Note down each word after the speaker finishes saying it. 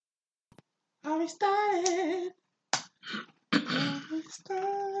How we started. How we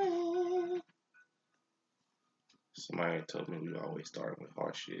started. Somebody told me we always start with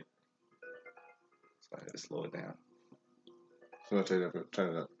hard shit. So I had to slow it down. So I'll turn it up.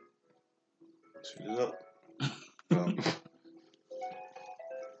 Turn it up. No.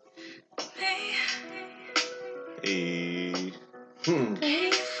 Hey.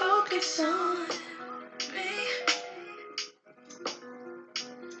 Hey, focus on me.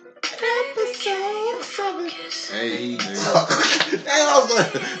 Baby, can you focus? Hey,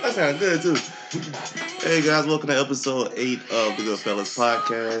 That sounds good too. Hey guys, welcome to episode 8 of the Goodfellas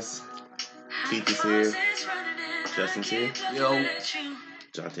podcast. Keith is here. Justin's here. Yo.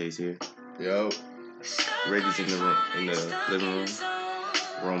 Jonte's here. Yo. Reggie's in the room, in the living room.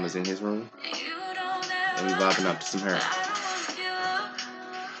 Roman's in his room. And we vibing up to some hair.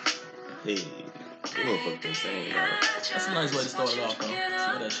 Hey, you motherfucker been saying that. That's a nice way to start it off, though.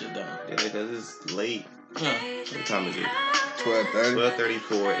 Slow that shit down. Yeah, because it's late. Yeah. What time is it? 12:30.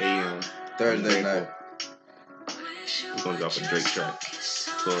 12:34 a.m. Thursday night. We're gonna drop a Drake track.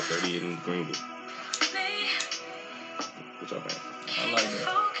 12:30 in Greenwood. What y'all think? I like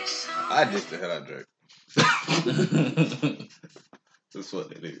I dissed the hell out of Drake. that. That's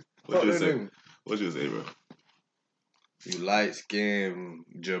what it is. What you say? What you say, bro? You light skinned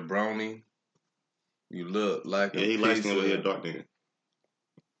jabroni. You look like Yeah, he light skinned with a dark nigga.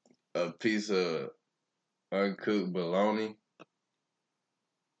 a piece of uncooked bologna.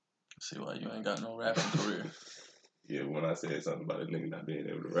 See why you ain't got no rapping career. Yeah, when I said something about a nigga not being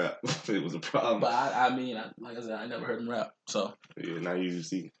able to rap, it was a problem. But I mean, like I said, I never heard him rap. So Yeah, now you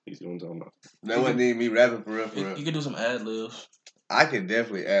see what I'm talking about. That wasn't even me rapping for real, for real. you can do some ad libs. I can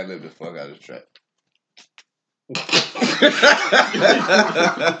definitely ad lib the fuck out of this track.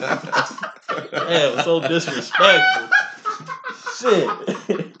 Yeah, so disrespectful. Shit.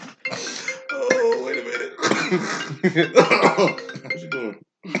 Oh, wait a minute. What you doing?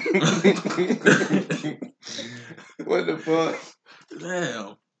 What the fuck?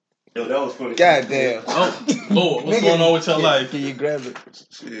 Damn. Yo, that was funny. God damn. Oh, what's going on with your life? Can you grab it?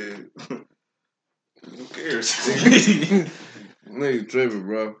 Shit. Who cares? Nigga tripping,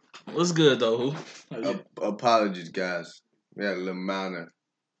 bro. What's good though? Who? Apologies, guys. We had a little minor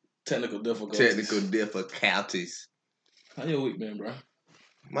Technical difficulties. technical difficulties. How your week been, bro?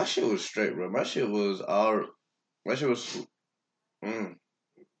 My shit was straight, bro. My shit was.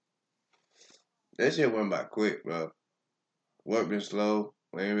 That shit went by quick, bro. Work been slow.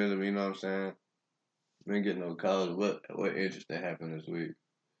 We ain't really, you know what I'm saying? Been getting no calls. What interesting happened this week?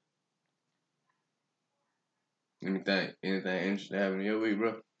 Let me think. Anything interesting happened in your week,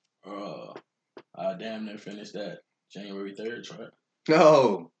 bro? I damn near finished that January 3rd, right?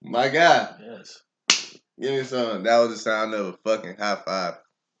 No, my God. Yes. Give me some. That was the sound of a fucking high five.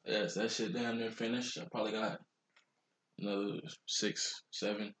 Yes, that shit damn near finished. I probably got another 6,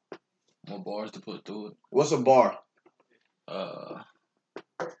 7 more bars to put through it. What's a bar? A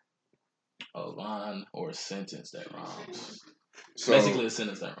line or a sentence that rhymes. So, basically a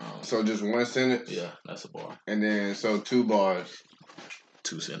sentence that rhymes. So just one sentence? Yeah, that's a bar. And then, so 2 bars.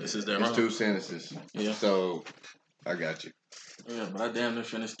 2 sentences that It's rhyme. 2 sentences. Yeah. So, I got you. Yeah, but I damn near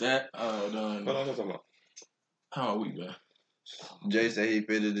finished that. What else talking about? How are we been? Jay said he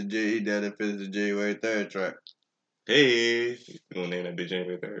finished the January 3rd track. Hey, you gonna name that bitch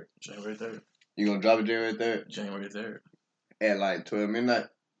January 3rd? January 3rd. You gonna drop it January 3rd? January 3rd. At like 12 midnight?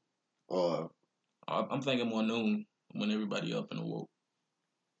 Or I'm thinking more noon when everybody up and awoke.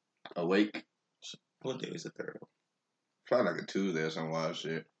 awake? What day is the 3rd? Probably like a Tuesday or some wild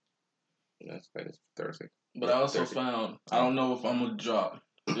shit. That's like it's Thursday. But I also found, I don't know if I'm going to drop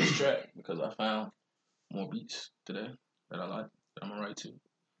this track because I found more beats today that I like, that I'm going to write to.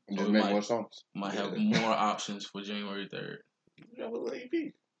 Just So make more songs. Might have more options for January 3rd. Drop a little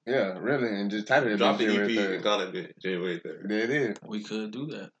EP. Yeah, really. And just type it Drop the January EP 3rd. and call it bitch January 3rd. There it is. We could do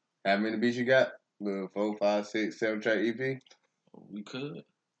that. How many beats you got? The 4, 5, 6, 7 track EP? We could.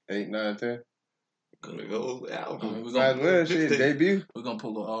 8, 9, 10? We go album. We're Might as well, shit, debut. We're going to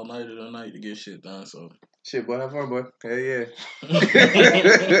pull an all-nighter tonight to get shit done, so. Shit, boy, have fun, boy. Hell yeah.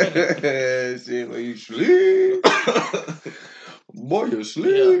 Shit, when you sleep. Boy, you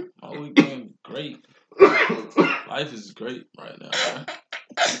sleep. Yeah, my week been great. Life is great right now, man.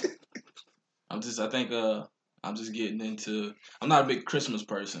 I'm just getting into, I'm not a big Christmas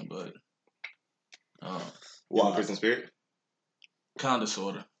person, but You in the Christmas spirit? kinda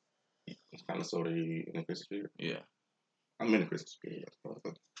sorta. Kind of sort of in the Christmas spirit. Yeah. I'm in the Christmas spirit.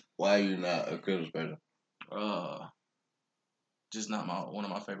 Why are you not a Christmas person? Just not one of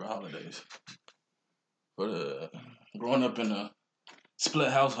my favorite holidays. But growing up in a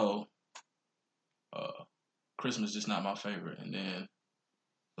split household, Christmas just not my favorite. And then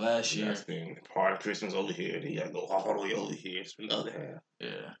last You year, gotta spend part of Christmas over here, then you gotta go all the way over here, spend the other half.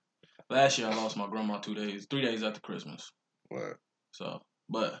 yeah, last year I lost my grandma 3 days after Christmas. What? So,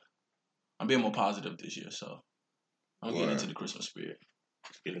 but I'm being more positive this year. So I'm getting What? into the Christmas spirit.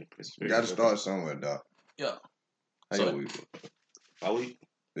 Feeling Christmas. You gotta start somewhere, dog. Yeah. How So- your week was? My week?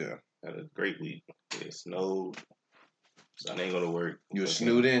 Yeah. Had a great week. It snowed. So I ain't go to work. You a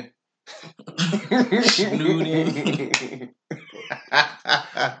snooding? Snooting.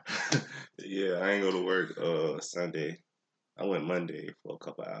 Yeah, I ain't go to work Sunday. I went Monday for a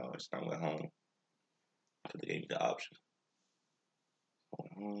couple hours. I went home. Because they gave me the option. I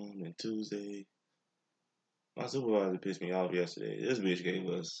went home and Tuesday. My supervisor pissed me off yesterday. This bitch gave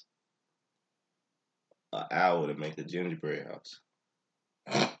us an hour to make a gingerbread house.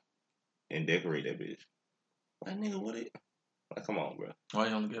 And decorate that bitch. Like, nigga, what it? Like, come on, bro. Why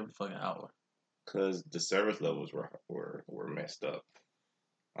you only give a fucking hour? Because the service levels were messed up.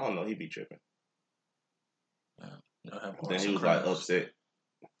 I don't know. He be tripping. Y'all have Then arts he and was like crafts. upset.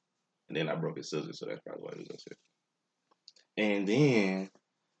 And then I broke his scissors, so that's probably why he was upset. And then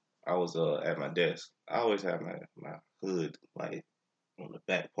I was at my desk. I always have my hood like on the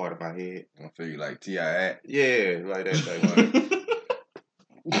back part of my head. I feel you like T.I. Yeah, like that type of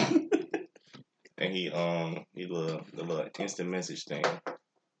And the little instant message thing.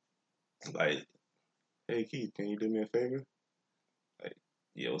 Like, hey Keith, can you do me a favor? Like,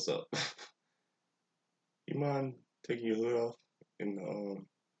 yeah, what's up? You mind taking your hood off and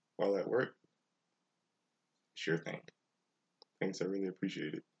while at work? Sure thing. Thanks, I really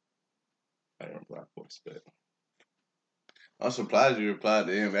appreciate it. I didn't reply, of course, but I'm surprised you replied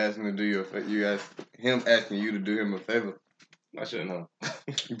to him asking to do you a favor. Him asking you to do him a favor. I shouldn't have.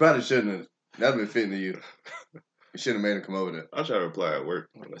 You probably shouldn't have. That'd been fitting to you. You should have made him come over there. I'll try to reply at work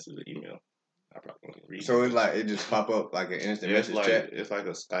unless it's an email. I probably won't read So it. it's like it just pop up like an instant Yeah, it's message like chat. it's like a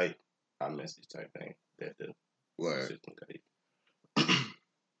Skype iMessage type thing that the Word. system gave.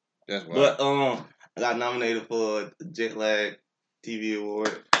 That's why. But I got nominated for Jet Lag TV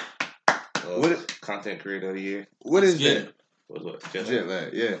Award. What Content Creator of the Year. What is Yeah. that? What? Jet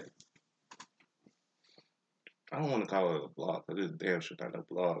lag. Yeah. I don't want to call it a blog because it's damn sure not a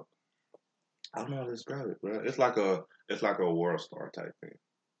blog. I don't know how to describe it, bro. It's like a World Star type thing.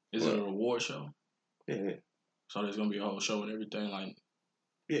 Is it a reward show? Yeah. So there's gonna be a whole show and everything. Like,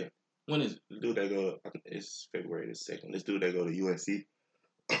 Yeah. when is it? This dude that go, it's February the 2nd. This dude that go to USC,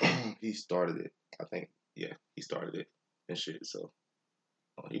 he started it. I think, yeah, he started it and shit. So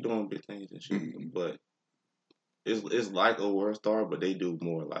he doing big things and shit. Mm-hmm. But it's like a World Star, but they do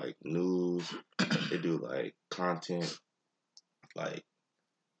more like news. They do like content, like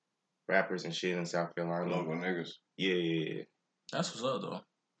rappers and shit in South Carolina. Local niggas. Yeah. That's what's up, though.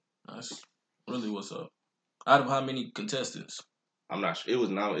 That's really what's up. Out of how many contestants? I'm not sure.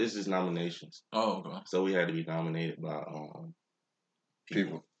 It's just nominations. Oh, okay. So we had to be nominated by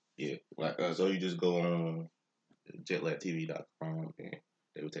People. Yeah. Like us. So you just go on jetlagtv.com and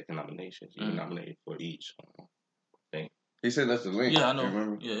they would take the nominations. You get nominated for each thing. He said that's the link. Yeah, I know. You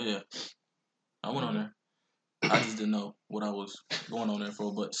remember? Yeah. I went on there. I just didn't know what I was going on there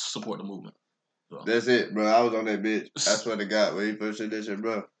for, but support the movement. So, That's it, bro. I was on that bitch. I swear to God, when he first said that shit,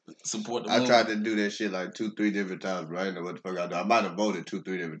 bro. support the I movement. tried to do that shit like 2-3 different times, bro. I didn't know what the fuck I do. I might have voted 2-3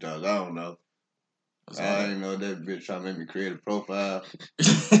 different times. I don't know. I didn't know that bitch trying to make me create a profile. Do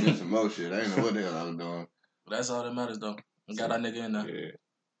some more shit. I didn't know what the hell I was doing. That's all that matters, though. We got our nigga in there. Yeah.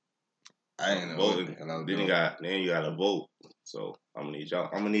 I didn't know what the hell I was doing. Then you gotta vote. So I'm gonna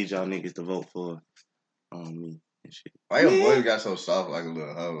need y'all niggas to vote for me and shit. Why your voice got so soft like a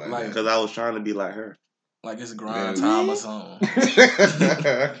little hoe like that? Because I was trying to be like her. Like it's grind time or something.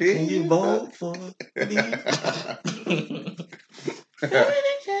 Can you vote for me?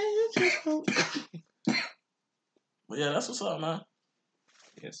 But yeah, that's what's up, man.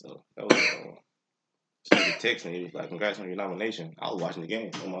 Yeah, so that was nigga text me. He was like, "Congrats on your nomination." I was watching the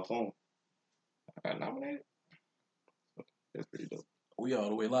game on my phone. I got nominated. That's pretty dope. We all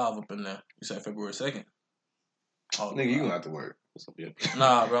the way live up in there. You said February 2nd. Oh, Nigga, you gonna have to work. It's gonna be up.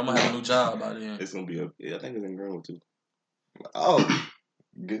 Nah, bro, I'm gonna have a new job by then. It's gonna be up. Yeah, I think it's in Greenwood too. Oh,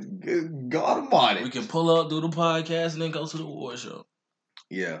 good God Almighty. We can pull up, do the podcast, and then go to the award show.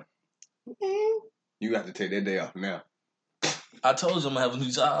 Yeah. You got to take that day off now. I told you I'm gonna have a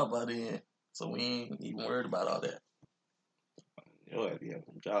new job by then, so we ain't even worried about all that. Yo, I have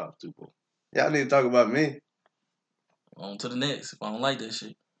some jobs too, bro. Y'all need to talk about me. On to the next. If I don't like that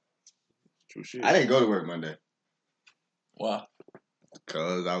shit. True shit. I didn't go to work Monday. Why?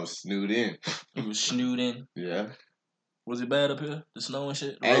 Because I was snooed in. You was snooding. Yeah. Was it bad up here? The snow and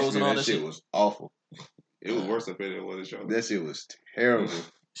shit? The roads Actually, and all that that shit was awful. It was worse up here than it was in Charlotte. That shit was terrible.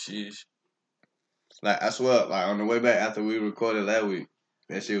 Sheesh. Like, I swear, like, on the way back after we recorded last week,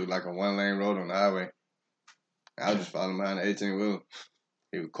 that shit was like a 1-lane road on the highway. I was just following behind the 18-wheel.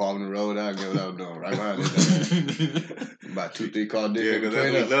 He was carving the road out and get what I was doing right behind it. About 2-3 car Yeah, difference because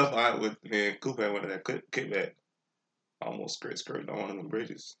between we us. left, I with me and Cooper went to that kickback. Almost skirt on one of them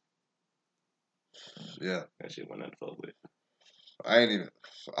bridges. Yeah. That shit wasn't nothing to fuck with.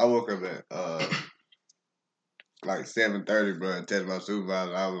 I woke up at like 7:30, bro, and texted my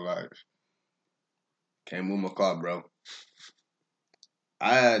supervisor. I was like, can't move my car, bro.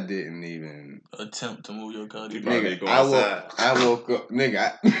 I didn't even attempt to move your car. Nigga, I woke up,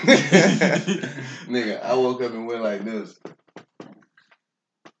 nigga. Nigga, I woke up and went like this.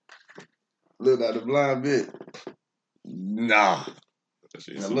 Looked out the blind bit. Nah.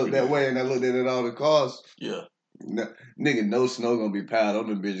 I looked that way and I looked at all the cars. Yeah. No, nigga, no snow gonna be piled on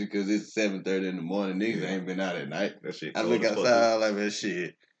the bitch because it's 7:30 in the morning. Niggas ain't been out at night. That shit. I look outside like that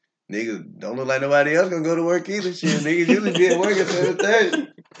shit. Niggas don't look like nobody else gonna go to work either. Shit, niggas usually be at work at 7:30.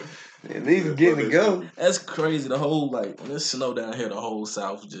 At least getting to go. That's crazy. The whole when there's snow down here, the whole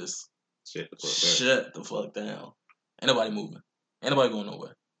South just shut the fuck down. Ain't nobody moving. Ain't nobody going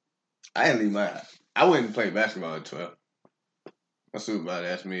nowhere. I didn't leave my house. I went and played basketball at 12. My supervisor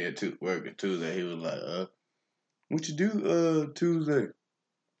asked me at work at Tuesday. He was like, what you do Tuesday?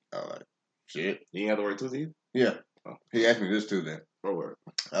 I was like, shit. You ain't have to work Tuesday? Yeah. Oh. He asked me this Tuesday. For work.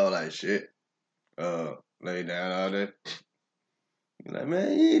 I was like, shit. Lay down all day. He was like,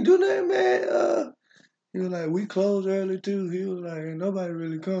 man, you ain't do nothing, man. He was like, we closed early too. He was like, ain't nobody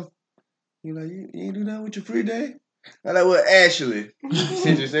really come. He was like, you ain't do nothing with your free day? I like, well, actually,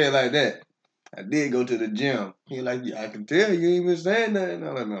 since you say it like that, I did go to the gym. He like, I can tell you ain't been saying nothing.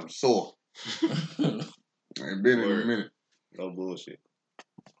 I'm like, man, I'm sore. I ain't been in a minute. No bullshit.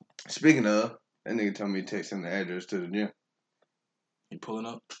 Speaking of, that nigga told me to text him the address to the gym. You pulling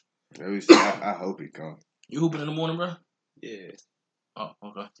up? I hope he come. You hooping in the morning, bro? Yeah. Oh,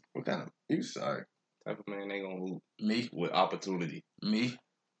 okay. What kind of? You sorry? Type of man they gonna hoop? Me with opportunity. Me.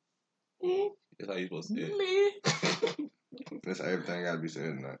 That's how you supposed to do it. Me. That's how everything gotta be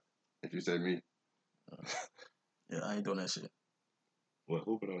said tonight. If you say me. Yeah, I ain't doing that shit. What,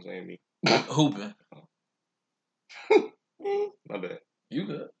 hooping or saying me? Hooping. My bad. You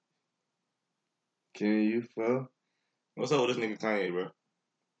good. Can you fuck? What's up with this nigga Kanye, bro?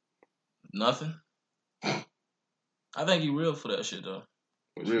 Nothing. I think you real for that shit, though.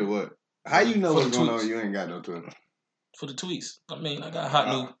 Real what? How you know what's going on? You ain't got no Twitter. For the tweets. I mean, I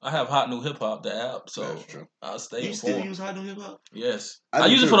have hot new hip hop, the app, so that's true. I'll stay You informed. still use hot new hip hop? Yes. I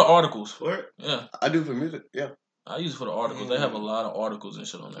use it for the articles. What? Yeah. I do for music, yeah. I use it for the articles. They have a lot of articles and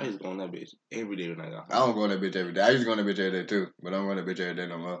shit on there. I used to go on that bitch every day when I got home. I don't go on that bitch every day. I used to go on that bitch every day too, but I don't go on that bitch every day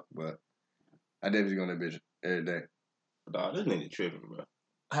no more. But I definitely go on that bitch every day. Dog, this nigga tripping, bro.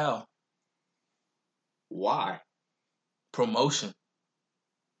 How? Why? Promotion.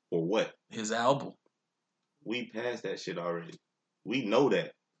 For what? His album. We passed that shit already. We know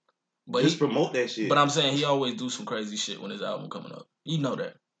that. But just promote that shit. But I'm saying he always do some crazy shit when his album coming up. You know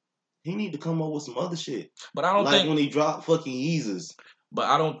that. He need to come up with some other shit. But I don't think when he dropped fucking Yeezus. But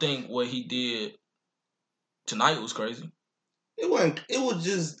I don't think what he did tonight was crazy. It wasn't. It was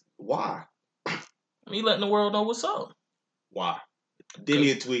just why. I mean, he letting the world know what's up. Why? Did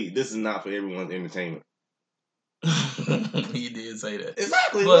me a tweet. This is not for everyone's entertainment. He did say that.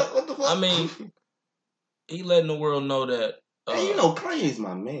 Exactly. But, what the fuck? I mean, he letting the world know that. Hey, you know, Kanye's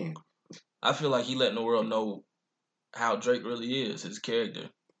my man. I feel like he letting the world know how Drake really is, his character.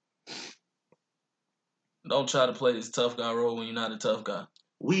 Don't try to play this tough guy role when you're not a tough guy.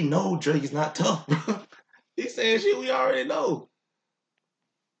 We know Drake is not tough, bro. He's saying shit we already know.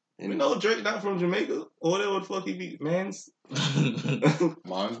 We know Drake not from Jamaica or whatever the fuck he be, mans.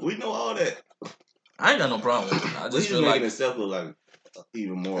 We know all that. I ain't got no problem with it. I just feel making himself look like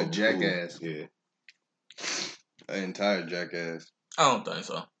even more a jackass. Cool. Yeah, an entire jackass. I don't think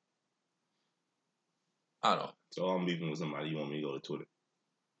so. I don't. So I'm beefing with somebody. You want me to go to Twitter?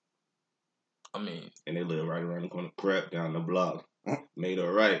 I mean, and they live right around the corner. Crap down the block. Made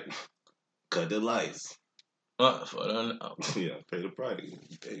her right. Cut the lights. Yeah, pay the price.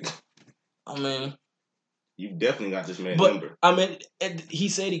 I mean, you definitely got this man's number. I mean, he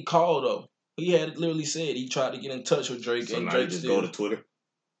said he called though. He had literally said he tried to get in touch with Drake, so and now Drake you just still go to Twitter.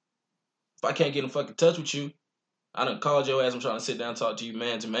 If I can't get in fucking touch with you, I done called your ass. I'm trying to sit down and talk to you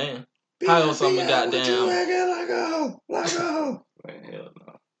man to man. How else I'm goddamn? Let go. Man, hell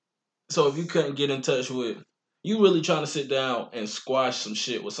no. So if you couldn't get in touch with, you really trying to sit down and squash some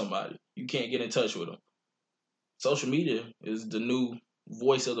shit with somebody. You can't get in touch with them. Social media is the new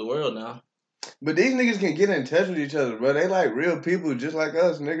voice of the world now. But these niggas can get in touch with each other, bro. They like real people, just like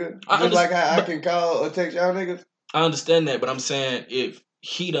us, nigga. I Just like how I but- can call or text y'all niggas. I understand that, but I'm saying if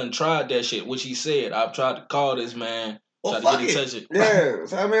he done tried that shit, which he said, I've tried to call this man, Well, tried to fuck get in it. touch with. Yeah,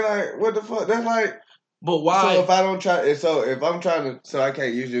 so I mean, like, what the fuck? That's like. But why? So if I don't try, so if I'm trying to, so I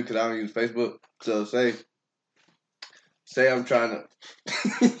can't use you because I don't use Facebook. So say I'm trying to,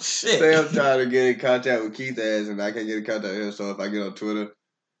 Shit. say I'm trying to get in contact with Keith ass, and I can't get in contact with him. So if I get on Twitter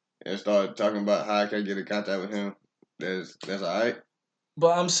and start talking about how I can't get in contact with him, that's alright.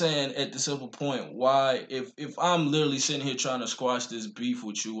 But I'm saying at the simple point, why if I'm literally sitting here trying to squash this beef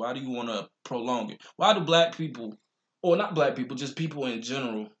with you, why do you want to prolong it? Why do black people, or not black people, just people in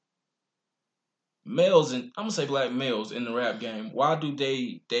general, males and I'm gonna say black males in the rap game, why do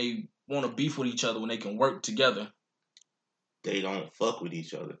they want to beef with each other when they can work together? They don't fuck with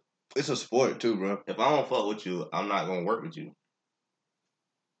each other. It's a sport too, bro. If I don't fuck with you, I'm not gonna work with you.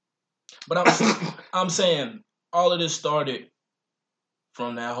 But I'm saying all of this started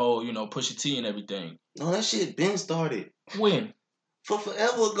from that whole, Pusha T and everything. No, that shit been started. When? For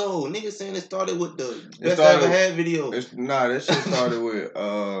forever ago. Niggas saying it started with the It Best started- I Ever Had video. That shit started with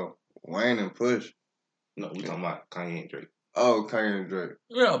Wayne and Push. No, we talking about Kanye and Drake. Oh, Kanye and Drake.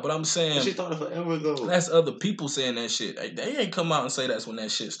 Yeah, but I'm That saying shit started forever ago. that's other people saying that shit. They ain't come out and say that's when that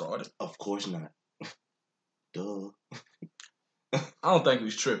shit started. Of course not. Duh. I don't think he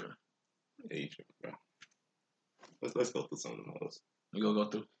was tripping. Yeah, you tripping, bro. Let's go through some of the most. You gonna go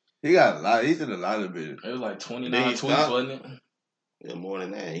through? He got a lot. He did a lot of bitches. It was like Then 29 he tweets, stopped. wasn't it? Yeah, more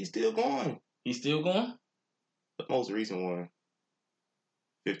than that. He's still going. He's still going? The most recent one,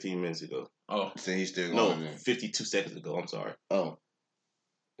 15 minutes ago. Oh. So he's still No, going. 52 seconds ago. I'm sorry. Oh.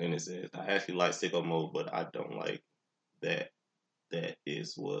 And it says, I actually like sicko mode, but I don't like that. That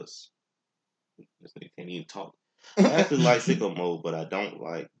is was. This nigga can't even talk. I actually like sicko mode, but I don't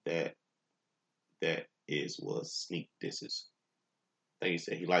like that. That is was sneak disses. I think he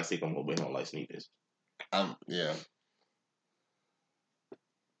said he likes sicko mode, but he don't like sneak disses. Yeah.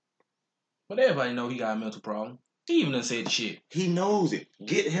 But everybody know he got a mental problem. He even done said shit. He knows it.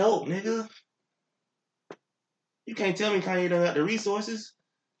 Get help, nigga. You can't tell me Kanye don't got the resources.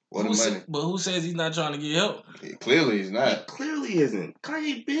 What the money? But who says he's not trying to get help? Clearly he's He not. clearly isn't.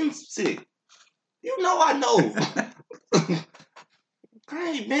 Kanye been sick. You know I know.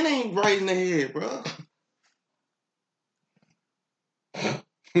 Kanye been ain't right in the head, bro.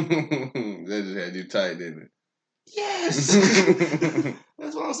 That just had you tight, didn't Yes. it?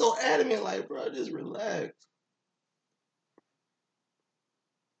 That's why I'm so adamant. Like, bro, just relax.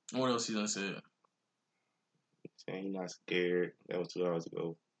 What else he done said? Saying you're not scared. That was 2 hours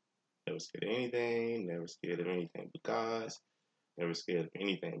ago. Never scared of anything. Never scared of anything but God. Never scared of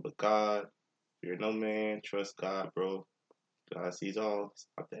anything but God. Fear no man. Trust God, bro. God sees all.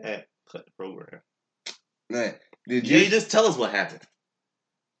 Stop the act. Cut the program. Man, did Yeah, you? just tell us what happened.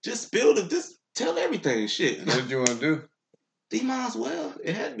 Just spill it. Just tell everything. Shit. What you want to do? He might as well.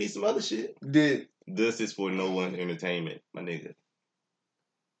 It had to be some other shit. Did This is for no one entertainment, my nigga.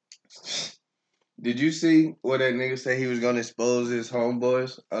 Did you see what that nigga said he was gonna expose his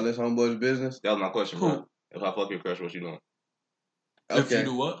homeboys, all his homeboys' business? That was my question, Who? bro. If I fuck your crush, what you doing? If you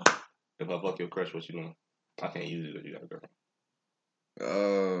do what? If I fuck your crush, what you doing? I can't use it if you got a girlfriend.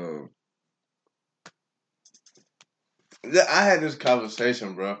 I had this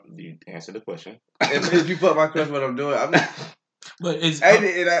conversation, bro. You answer the question. If you fuck my crush, what I'm doing, I'm not. But it's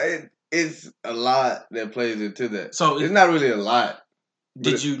It's a lot that plays into that. so. It's not really a lot.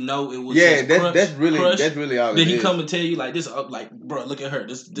 Did you know it was? Yeah, his that's really crush? that's really all. Did it he is. come and tell you like this? Like, bro, look at her.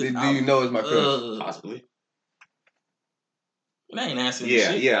 This Do you know it's my crush? Possibly. I ain't answering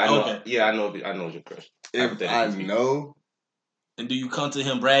Yeah, shit. yeah, I know. Okay. Yeah, I know it's your crush. If I know, And do you come to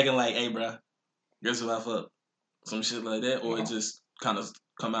him bragging like, "Hey, bro, guess what I fuck?" Some shit like that, or it just kind of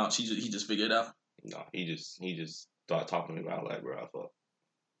come out? He just figured it out. No, he just started talking about like, bro, I fuck.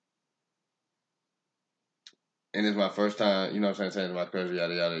 and it's my first time, you know what I'm saying it's my crush,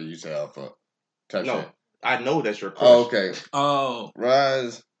 yada yada. You say I'll fuck. Type No, shit. I know that's your crush. Oh, okay. Oh,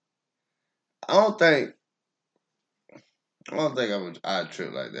 Rise. I don't think I'd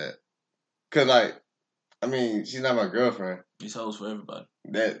trip like that. Cause like, I mean, she's not my girlfriend. these hoes for everybody.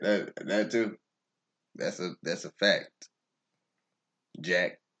 That too. That's a fact.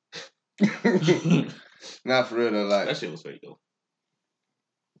 Jack. Not for real though. Like That shit was fake though.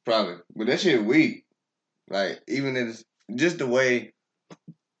 probably, but that shit weak. Like even if it's just the way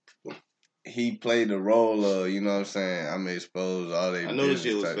he played the role of, you know what I'm saying, I'm exposed all they I know this business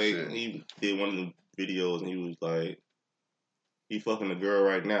shit was type fake. shit. He did one of the videos and he was like, he fucking a girl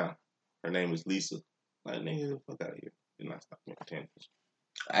right now. Her name is Lisa. Like, nigga, get the fuck out of here. Did not stop me from attention.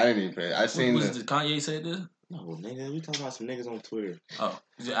 I didn't even pay. I seen Was it Kanye said this? No, nigga, we talking about some niggas on Twitter. Oh,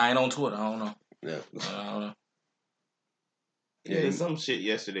 I ain't on Twitter. I don't know. Yeah. I don't know. Yeah, some shit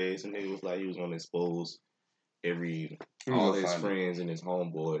yesterday. Some nigga was like he was gonna expose all his friends and his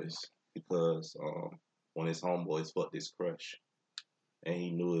homeboys because one of his homeboys fucked his crush. And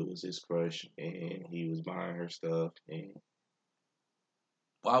he knew it was his crush and he was buying her stuff and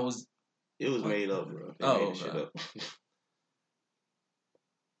it was made up, bro. They made the shit up.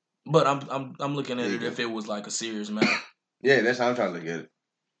 But I'm looking at it if it was like a serious matter. Yeah, that's how I'm trying to look at it.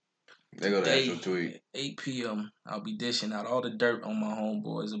 They go to actual tweet. 8 p.m. I'll be dishing out all the dirt on my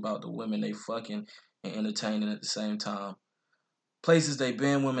homeboys about the women they fucking and entertaining at the same time. Places they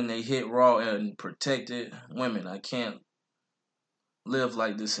been, women they hit raw and protected. Women, I can't live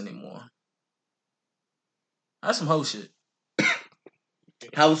like this anymore. That's some hoe shit.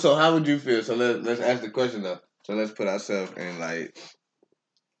 How would you feel? So let's ask the question though. So let's put ourselves in like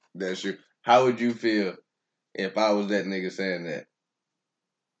that's you. How would you feel if I was that nigga saying that?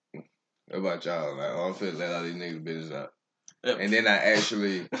 What about y'all? Like, I'm finna let all these niggas business out. Yep. And then I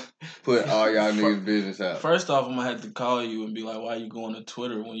actually put all y'all niggas business out. First off, I'm gonna have to call you and be like, why are you going to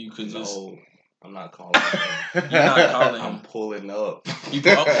Twitter when you could just... No, I'm not calling him. You're not calling him. I'm pulling up.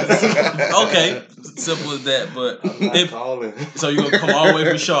 Okay, simple as that, but... I'm not calling. So you gonna come all the way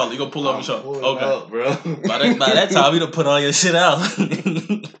from Charlotte? You gonna pull up from Charlotte? Okay. Up, bro. By that time, you done put all your shit out.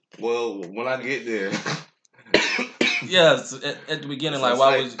 Well, when I get there... Yes, at the beginning, so like,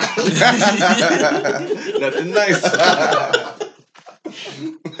 why was nothing nice?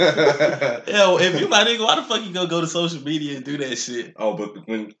 Yo, if you my nigga, why the fuck you gonna go to social media and do that shit? Oh, but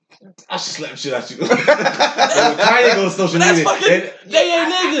when I should slap shit out you. When Kanye goes to social media, they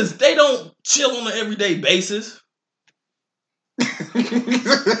ain't niggas. They don't chill on an everyday basis. So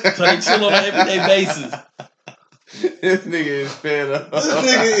they chill on an everyday basis. This nigga is fed up. This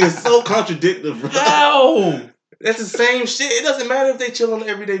nigga is so contradictory, bro. How? That's the same shit. It doesn't matter if they chill on an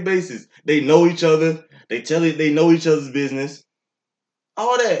everyday basis. They know each other. They know each other's business.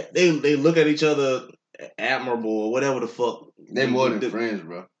 All that. They look at each other admirable or whatever the fuck. They more than friends,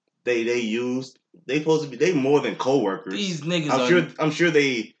 bro. They supposed to be. They more than coworkers. These niggas I'm sure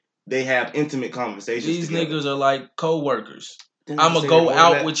they have intimate conversations. These together. Niggas are like coworkers. I'm gonna go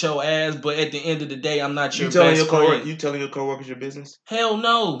out with your ass, but at the end of the day, I'm not your best friend. You telling your coworkers your business? Hell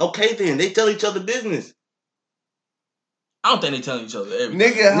no. Okay, then they tell each other business. I don't think they telling each other everything.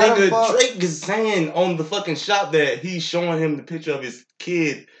 Nigga, Drake is saying on the fucking shop that he's showing him the picture of his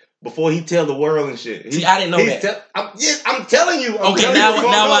kid before he tell the world and shit. See, I didn't know that. I'm telling you. Now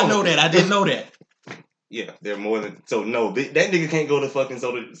I know that. I didn't know that. Yeah, they're more than... So, no, that nigga can't go to fucking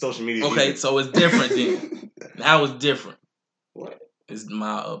social media. Okay, either. So it's different then. Now it's different. What? It's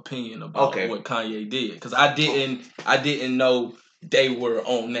my opinion about what Kanye did. Because I didn't know they were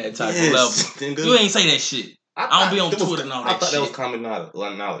on that type of level. You ain't say that shit. I don't be on Twitter and all that shit. I thought that was common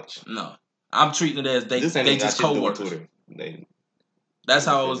knowledge. No. I'm treating it as they just co-workers. That's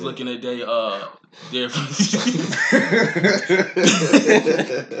how I was looking at their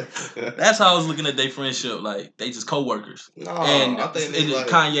That's how I was looking at their friendship. Like, they just co-workers. No, and I think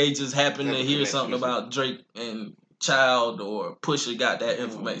Kanye just happened to hear something about Drake and Child or Pusha got that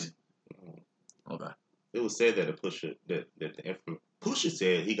information. Okay. It was said that Pusha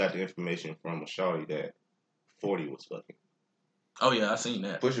said he got the information from a shawty that 40 was fucking. Oh yeah, I seen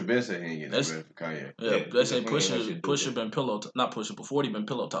that. Pusha been saying he ain't getting no bread for Kanye. Yeah, they say Pusha been not Pusha, but 40 been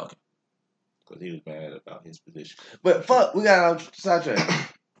pillow talking. Because he was mad about his position. But fuck, we got on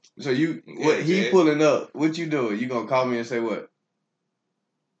sidetrack. So he pulling up? What you doing? You gonna call me and say what?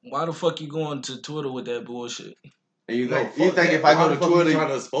 Why the fuck you going to Twitter with that bullshit? And you think if I go to Twitter, you trying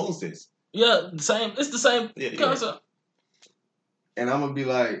to expose this? Yeah, same. It's the same concept. And I'm gonna be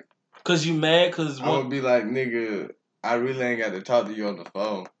like, cause you mad? Cause I'm gonna be like, nigga, I really ain't got to talk to you on the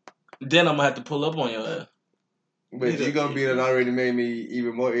phone. Then I'm gonna have to pull up on your ass. But you gonna be that already made me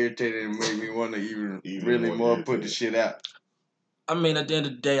even more irritated and made me want to even really more put the shit out. I mean, at the end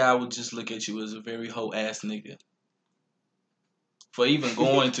of the day, I would just look at you as a very hoe ass nigga. For even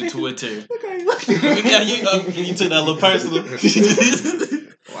going to Twitter. You took that a little personal.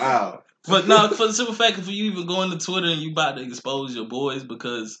 Wow. But no, for the simple fact, for you even going to Twitter and you about to expose your boys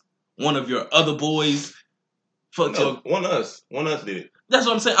because one of your other boys fucked your... One of us did it. That's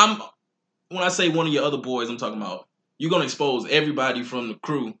what I'm saying. When I say one of your other boys, I'm talking about you're gonna expose everybody from the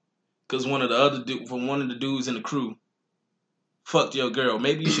crew because one of the dudes in the crew fucked your girl.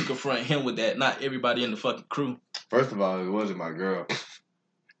 Maybe you should confront him with that, not everybody in the fucking crew. First of all, it wasn't my girl.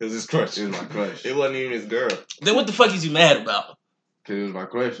 It was his crush. It was my crush. It wasn't even his girl. Then what the fuck is you mad about? Cause it was my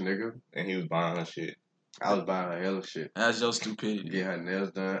crush, nigga. And he was buying her shit. I was buying her hella shit. That's your stupidity. Get her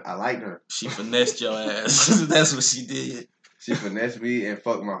nails done. I liked her. She finessed your ass. That's what she did. She finessed me and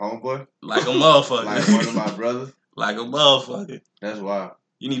fucked my homeboy. Like a motherfucker. Like one of my brothers. Like a motherfucker. That's wild.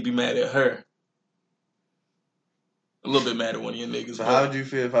 You need to be mad at her. A little bit mad at one of your niggas. So how would you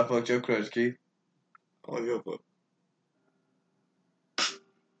feel if I fucked your crush, Keith? I don't give a fuck.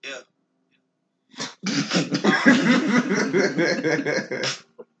 Yeah.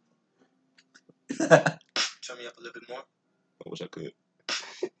 Turn me up a little bit more. I wish I could.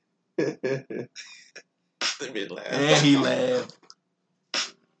 That bitch laugh. And he laughed.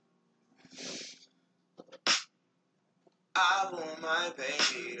 I want my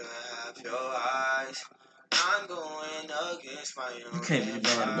baby to have your eyes. I'm going against my own. You can't be mad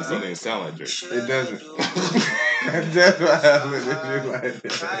at That song didn't sound like Drake. It doesn't. That's what happens if you like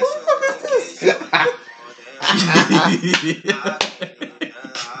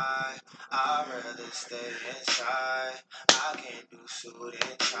I'd rather stay inside. I can't do suit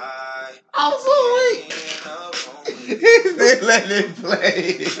and tie. I'm so weak. They let it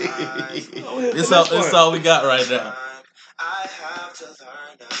play. It's all we got right now. I have to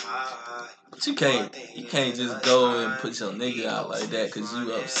learn to hide. But you can't just go and put your nigga out like that because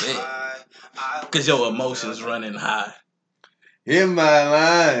you upset. Because your emotions running high. In my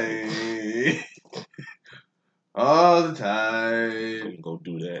life. All the time. I'm gonna go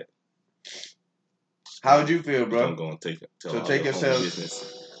do that. How would you feel, bro? I'm gonna tell So all take your yourself- home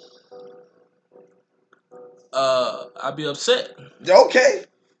business. I'd be upset. Okay.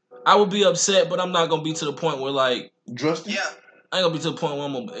 I would be upset, but I'm not gonna be to the point where like Justin? Yeah. I ain't gonna be to the point where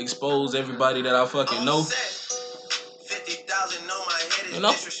I'm gonna expose everybody that I fucking know. 50,000 on my head is You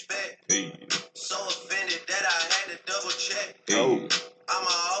know? disrespect. Hey, So offended that I had to double check. hey, I'ma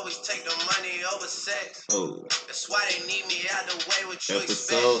always take the money over sex. oh. That's why they need me out the way. What you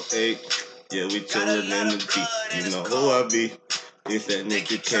Episode expect? 8. Yeah, we chillin' in the deep. You know who I be. It's that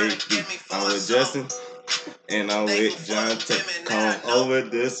nigga KB. I'm with Justin. And I'm with John Tate. Come over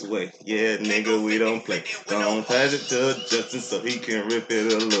this way. Yeah, nigga, we don't play. Gon' pass it to Justin so he can rip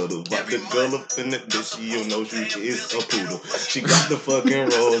it a little. But the girl up in the bitch, you know she is a poodle. She got the fucking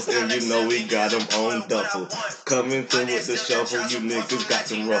rolls, and you know we got them on duffel. Coming through with the shuffle, you niggas got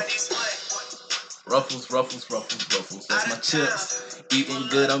them ruffles. Ruffles. That's my chips. Eating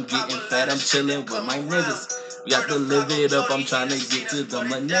good, I'm getting fat, I'm chilling with my niggas. We got to live it up, I'm trying to get to the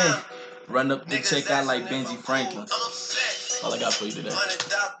money. Run up the check out like Benji Franklin. All I got for you today.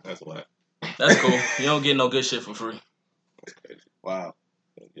 That's why. That's cool. You don't get no good shit for free. Wow.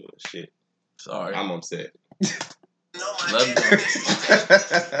 Don't give a shit. Sorry. I'm upset. Love you.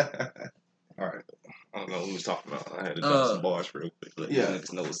 Alright. I don't know what we was talking about. I had to drop some bars real quick. Let yeah. you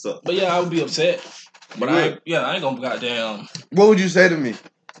niggas know what's up. But yeah, I would be upset. But You I would? ain't gonna goddamn. What would you say to me?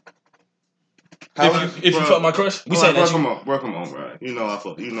 How would If you fuck my crush, we say that Come you. on, bro. You know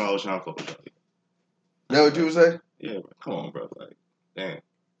I was trying to fuck with you. that what you would say? Yeah, bro. Come on, bro. Like, damn.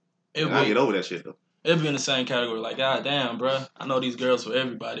 It'll I be, get over that shit though. it'll be in the same category. Like, god damn, bro. I know these girls for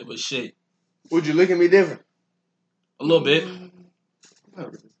everybody, but shit. Would you look at me different? A little bit.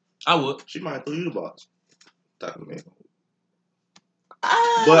 Not really. I would. She might throw you the box. Type of man.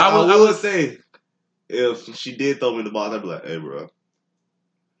 Ah. But I I would- would say, if she did throw me the box, I'd be like, hey, bro.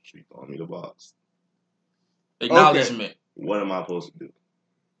 She throwing me the box. Acknowledgement. What am I supposed to do?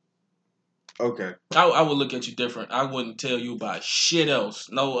 Okay. I would look at you different. I wouldn't tell you about shit else.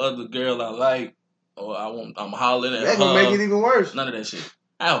 No other girl I like, or I'm hollering at That gonna her. make it even worse. None of that shit.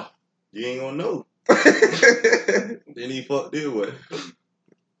 How? You ain't gonna know. Then he fucked it with.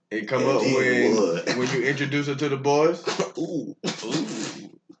 It come Yeah, up it when you introduce her to the boys. Ooh.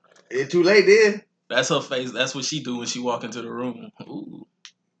 It's too late then. That's her face. That's what she do when she walk into the room. Ooh.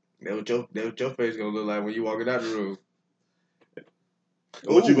 That what your face gonna look like when you walking out the room.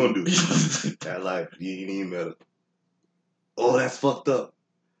 What you gonna do? That like you ain't even met her. Oh, that's fucked up.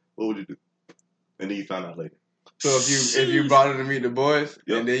 What would you do? And then you find out later. So if you brought her to meet the boys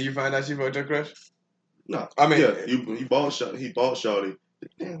Yep. and then you find out she fucked your crush. No, I mean- yeah, he bought Shawty.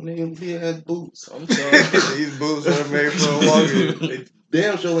 Damn, nigga, big ass boots. I'm sorry. These boots are made for a walking. They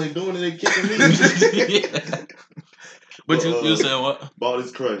damn sure ain't doing it. They kicking me. But you saying what? Bought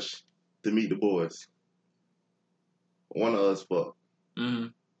his crush to meet the boys. One of us fucked. Mm-hmm.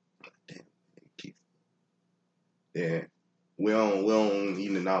 Yeah, we don't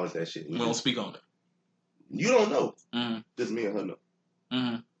even acknowledge that shit. We don't speak on it. You don't know. Mm-hmm. Just me and her know.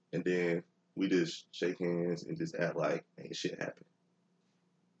 Mm-hmm. And then we just shake hands and just act like ain't shit happened.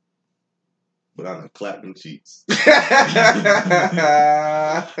 But I'm clapping cheeks.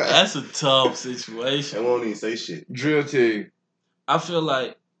 That's a tough situation. And won't even say shit. Drill team. I feel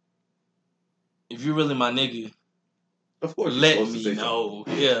like if you really my nigga, Of course, you're let supposed to me say know.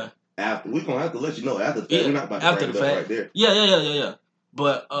 something. Yeah. After we're gonna have to let you know after the fact. Yeah. We're not about to After bring the it up fact. right there. Yeah.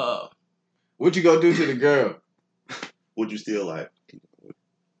 But What you gonna do to the girl? Would you still like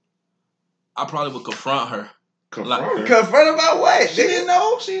I probably would confront her. confront her? Confront about what? She didn't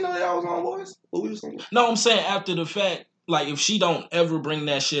know. She didn't know y'all was on boys. What we was on? No, I'm saying after the fact, like if she don't ever bring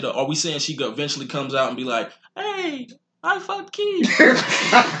that shit up, are we saying she eventually comes out and be like, hey, I fucked Keith.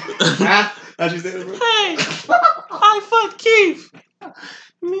 How'd you say that, bro? Hey, I fucked Keith.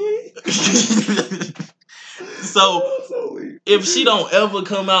 Me? So if she don't ever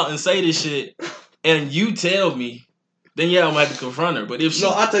come out and say this shit, and you tell me, then yeah, I'm gonna have to confront her. But if she,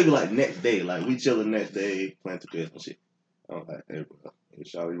 No, I tell you like next day, like we chilling next day, playing together and shit. I'm like, hey bro, hey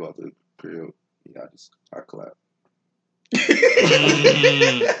Shawty, you out to the crib? Yeah, I clap.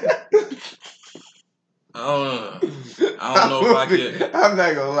 I don't know if I could. I'm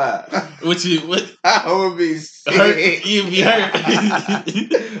not gonna lie. What? I would be sick. Hurt? You'd be hurt.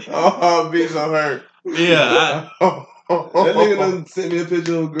 Oh, I'd be so hurt. Yeah. That nigga done sent me a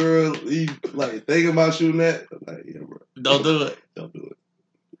picture of a girl. He like thinking about shooting that. I'm like, yeah, bro. Don't do it. Don't do it.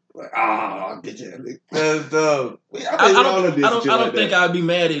 Like, I'll get you that nigga. That's dope. I don't think I'd be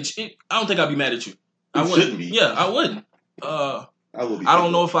mad at you. I don't think I'd be mad at you. I wouldn't. Shouldn't be. Yeah, I wouldn't. I would be. I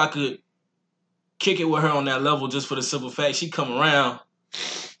don't know if I could kick it with her on that level just for the simple fact she come around.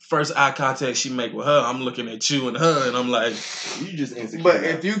 First eye contact she make with her, I'm looking at you and her, and I'm like, you just insecure. But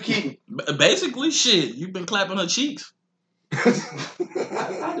if you keep basically, shit, you've been clapping her cheeks.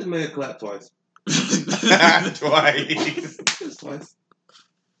 I just made a clap twice. Twice.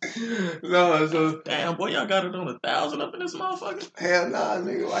 No, so Damn, boy, y'all got it on 1,000 up in this motherfucker. hell nah,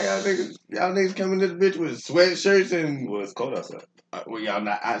 nigga. Why y'all niggas coming to the bitch with sweatshirts and Well, it's cold outside. well, y'all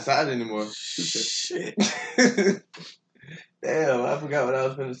not outside anymore. Shit. Damn, I forgot what I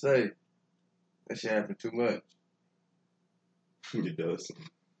was gonna say. That shit happened too much. It does.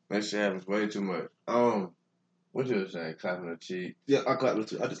 That shit happens way too much. What you was saying? Clapping her cheek. Yeah, I clapped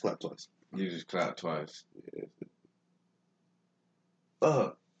too. I just clapped twice. You just clapped twice. Yeah.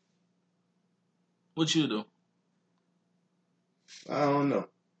 What you do? I don't know.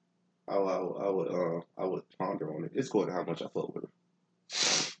 I would ponder on it. It's according to how much I fuck with her.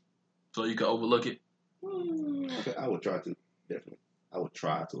 So you can overlook it? Okay, I would try to. Definitely. I would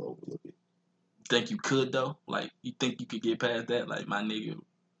try to overlook it. Think you could, though? Like, you think you could get past that? Like, my nigga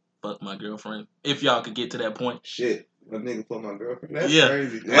fuck my girlfriend? If y'all could get to that point? Shit. A nigga fuck my girlfriend? That's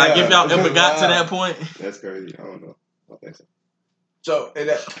crazy. Like, if y'all ever got to that point? That's crazy. I don't know. I think so. So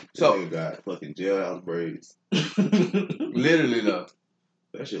Nigga got fucking jailhouse braids. literally though.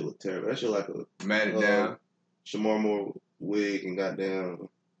 That shit look terrible. That shit like a Matted down. Shamar wig and goddamn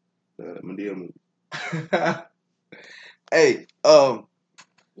Medea movie. Hey,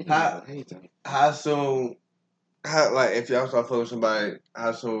 how soon? How like if y'all start fucking with somebody?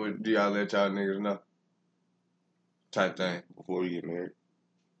 How soon do y'all let y'all niggas know? Type thing. Before we get married.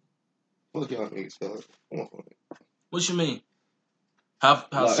 Fuck y'all niggas, fellas. What you mean? How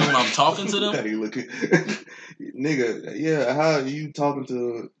soon I'm talking to them? How you looking? Nigga, yeah, how are you talking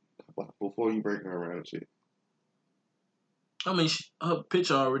to before you break her around and shit? I mean, her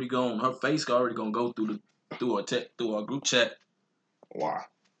picture already gone. Her face already gonna go through our group chat. Why?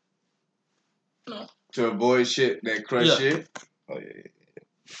 No. To avoid shit, that crush shit. Oh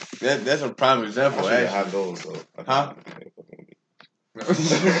yeah. That's a prime example. Actually, how it goes though. Huh?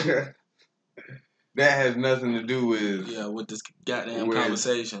 That has nothing to do with with this goddamn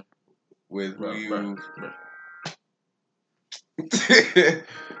conversation. With who you. Bro.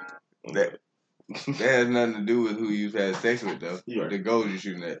 That has nothing to do with who you've had sex with though. Right. The goals you're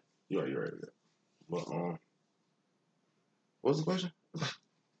shooting at. You're right. But what's the question?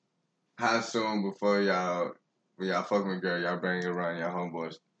 How soon before when y'all fucking with a girl, y'all bring her around y'all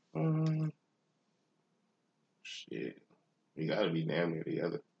homeboys? Shit. We gotta be damn near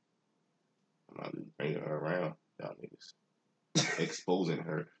together. I'm not just bringing her around. Y'all niggas. Exposing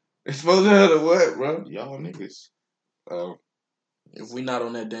her. Exposing her to what, bro? Y'all niggas. If we not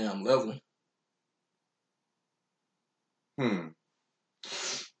on that damn level.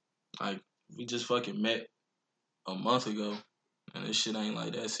 Like, we just fucking met a month ago, and this shit ain't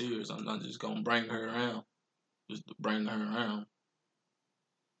like that serious. I'm not just gonna bring her around. Just to bring her around.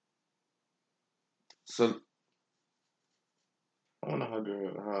 So, I wonder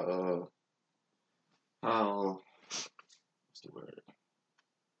what's the word?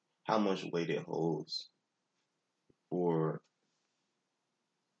 How much weight it holds for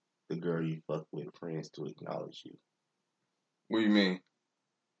the girl you fuck with friends to acknowledge you. What do you mean?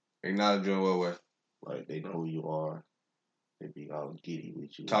 Acknowledge you in what way? Like, they know who you are. They be all giddy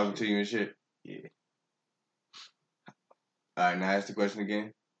with you. Talking to you and shit? Yeah. All right, now ask the question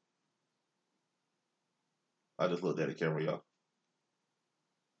again. I just looked at the camera, y'all.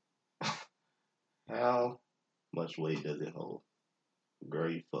 How much weight does it hold? Girl,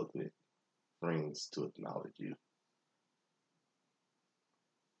 you fuck with friends to acknowledge you.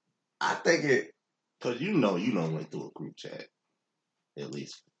 I think it. Cause you went through a group chat. At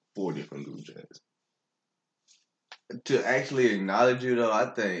least 4 different group chats. To actually acknowledge you though, I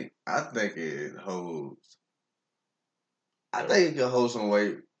think it holds. I think it can hold some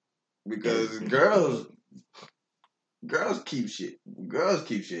weight because girls keep shit. Girls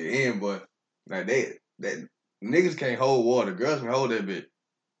keep shit in, but like that niggas can't hold water. Girls can hold that bitch.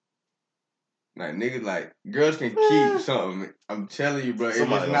 Like niggas, like girls can keep something. I'm telling you, bro. If it's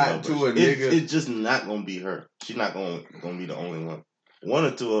not to a nigga, it's just not gonna be her. She's not gonna be the only one. 1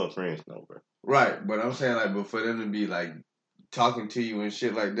 or 2 of her friends know, bro. Right, but I'm saying like, but for them to be like talking to you and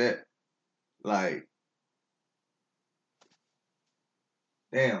shit like that, like,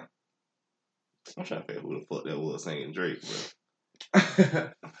 damn. I'm trying to figure out who the fuck that was singing Drake,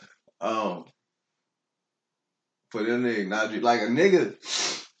 bro. For them to acknowledge you, like a nigga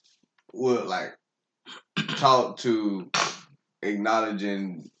would like talk to, acknowledge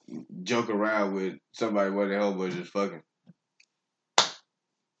and joke around with somebody where the hell was just fucking.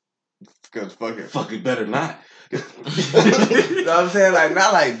 Cause fucking better not. No, I'm saying like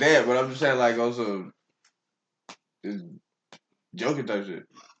not like that, but I'm just saying like also just joking type shit.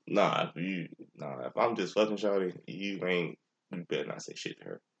 If I'm just fucking shawty, you better not say shit to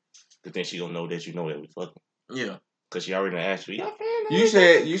her. Cause then she gonna know that you know that we fucking. Yeah. Cause she already asked you. Y'all friend? You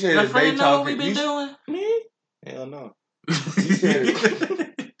said My that friend they know what talking. we been doing. Me? Hell no. You said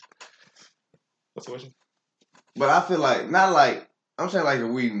it. What's the question? But I feel like not like I'm saying like if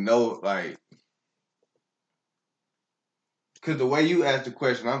we know like. Cause the way you asked the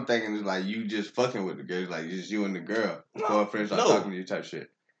question, I'm thinking is like you just fucking with the girl, like just you and the girl before her friends start talking to you type shit.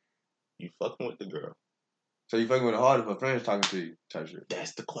 You fucking with the girl. So you fucking with her hard if her friends talking to you type shit.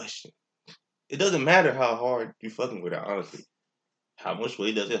 That's the question. It doesn't matter how hard you fucking with her, honestly. How much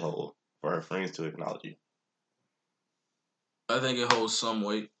weight does it hold for her friends to acknowledge you? I think it holds some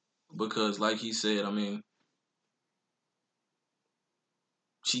weight because, like he said, I mean,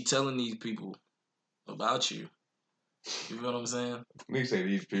 she telling these people about you. You feel what I'm saying? Me say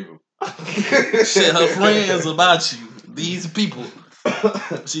these people. Shit, her friends about you. These people.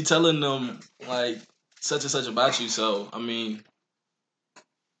 She telling them like such and such about you. So I mean,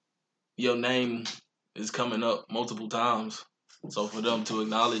 your name is coming up multiple times. So for them to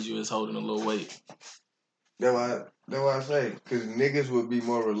acknowledge you is holding a little weight. That's why I say, cause niggas would be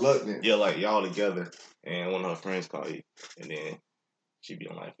more reluctant. Yeah, like y'all together, and one of her friends call you, and then she be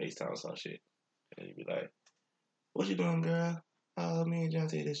on like FaceTime or some shit, and you be like, "What you doing, girl? Oh, me and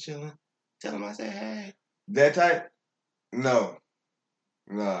Jonte just chilling. Tell him I said hey." That type? No.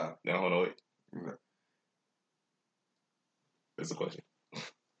 Nah. Now hold on, wait. No. That's the question.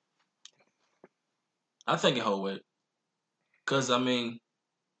 I think it hold weight. Cause I mean,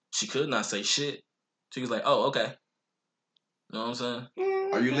 she could not say shit. She was like, "Oh, okay." You know what I'm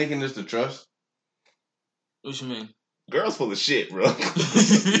saying? Are you linking this to trust? What you mean? Girls full of shit, bro.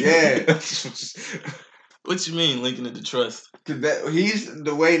 Yeah. What you mean linking it to trust? Cause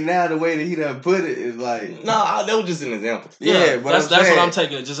the way that he done put it is like. Nah, that was just an example. Yeah, but that's what I'm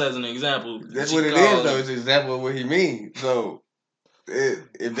taking it just as an example. That's what it is, though. It's an example of what he means. So,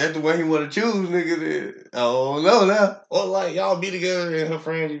 if that's the way he want to choose, nigga, then I don't know now. Or like y'all be together and her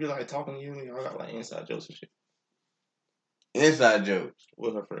friends, you be like talking to you, and y'all got like inside jokes and shit. Inside jokes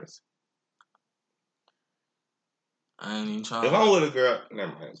with her friends. I ain't even trying. If I'm with a girl,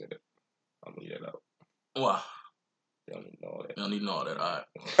 never mind. Say that. I'm gonna leave that out. Why? You don't need to know all that. You don't need to know all that. All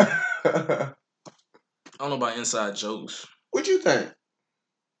right. I don't know about inside jokes. What you think?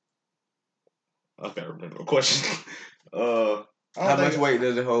 I can't remember the question. How much weight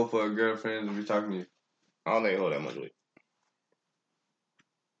does it hold for a girlfriend to be talking to you? I don't think it hold that much weight.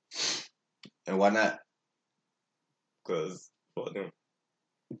 And why not? Because fuck them.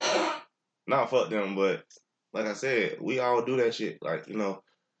 Not fuck them, but like I said, we all do that shit. Like, you know,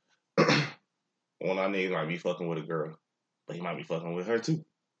 one of our niggas might be fucking with a girl, but he might be fucking with her too.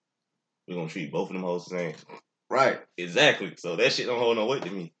 We gonna treat both of them hoes the same. Right. Exactly. So that shit don't hold no weight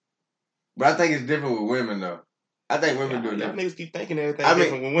to me. But I think it's different with women, though. I think women do it. Y'all niggas keep thinking everything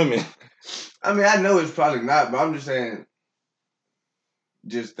different with women. I mean, I know it's probably not, but I'm just saying.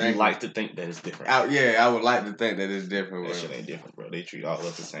 Just think. You like to think that it's different. I would like to think that it's different. That shit ain't different, bro. They treat all of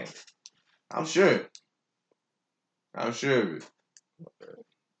us the same. I'm sure of it.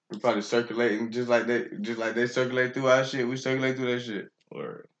 We probably circulating just like they circulate through our shit. We circulate through that shit.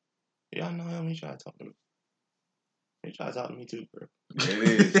 Word. Y'all know him. He tried to talk to me. He tried to talk to me too, bro. It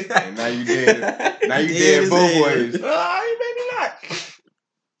is. And now you dead. Now you dead both ways. Maybe not.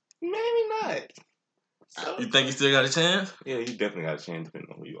 Maybe not. So, You think you still got a chance? yeah, you definitely got a chance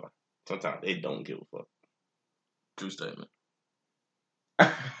depending on who you are. Sometimes they don't give a fuck. True statement.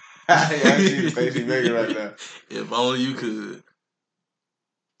 I see the face you making right now. If only you could.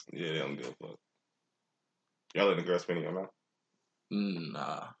 Yeah, they don't give a fuck. Y'all letting the girl spin in your mouth?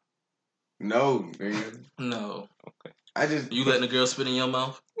 Nah. No, nigga. No. Okay. I just You letting a girl spit in your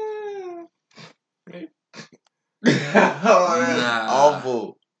mouth? Maybe. Oh, that's Nah.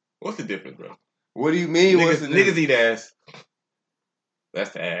 awful. What's the difference, bro? What do you mean? What's the Niggas eat ass.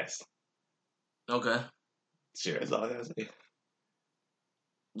 That's the ass. Okay. Sure, that's all I gotta say.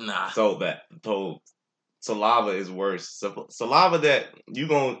 Nah. So saliva is worse. So, saliva that you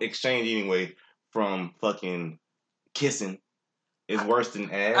gonna exchange anyway from fucking kissing is worse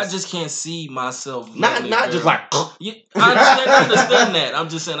than ass. I just can't see myself. not just like. Yeah, I understand that. I'm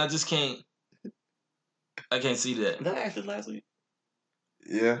just saying I just can't. I can't see that. Did I ask this last week?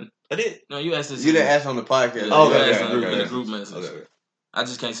 Yeah. I did. No, you asked this. You didn't ask on the podcast. Yeah, Oh, you okay, asked okay, in okay. the group message. Okay. I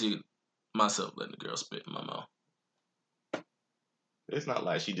just can't see myself letting the girl spit in my mouth. It's not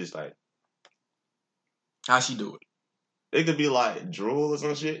like she just like. How she do it? It could be like drool or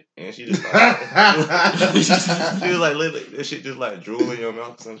some shit, and she just like. she was like, literally, this shit just like drool in your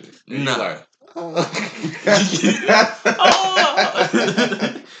mouth or some shit. And Nah. you like.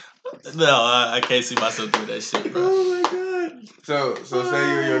 No, I can't see myself doing that shit, bro. Oh my god. So say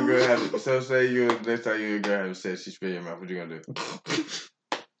you and your girl have. So say you next time you and your girl have sex, she spit in your mouth. What you gonna do?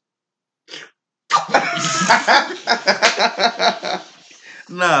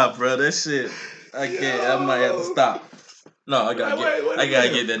 Nah, bro, that shit. I can't. I might have to stop. No, I gotta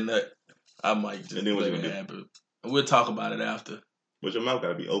get that nut. I might just And then what let you it gonna do? happen. We'll talk about it after. But your mouth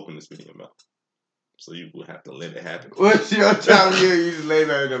gotta be open to spit in your mouth. So you will have to let it happen. What's your time? You just lay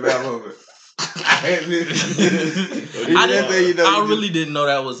there in the mouth open. I really didn't know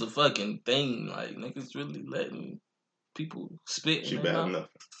that was a fucking thing. Like niggas really letting people spit She in their bad mouth. enough.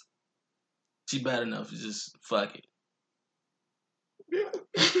 She bad enough to just fuck it. Yeah.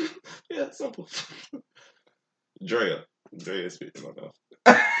 Yeah, simple. Drea spit in my mouth.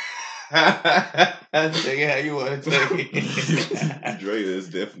 Take it how you want to take it. Drea is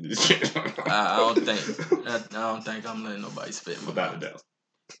definitely spit in my mouth. I don't think I'm letting nobody spit in my Without a mouth. doubt.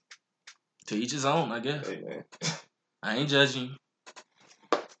 To each his own, I guess. Hey man. I ain't judging.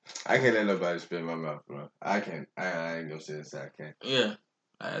 I can't let nobody spit in my mouth, bro. I can't. I ain't gonna sit inside. I can't. Yeah,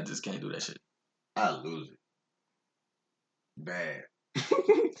 I just can't do that shit. I lose it. Bad.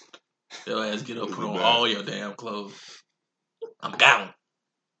 Your ass get up, Lose put it on bad. all your damn clothes. I'm down.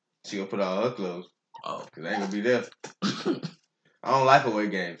 She gonna put on her clothes. Oh. Cause I ain't gonna be there. I don't like away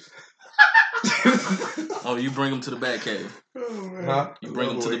games. Oh, you bring them to the back cave. Oh, man. Huh? You bring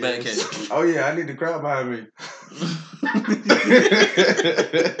them to the back cave. Oh yeah, I need the crowd behind me.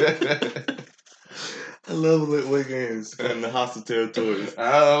 I love away games in the hostile territories.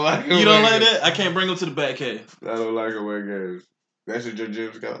 I don't like You don't like that? I can't bring them to the back cave. I don't like away games. That's what your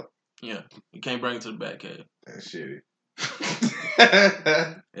gym's called? Yeah, you can't bring them to the back cave. That's shitty.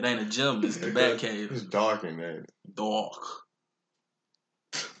 It ain't a gym, it's the back cave. It's dark in there. Dark.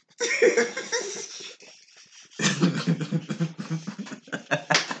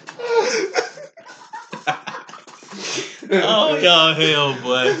 Oh, y'all hell,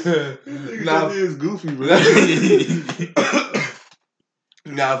 boy. Nah, it's goofy, bro.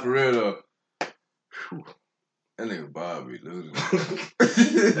 Nah, for real though. That nigga Bob be losing.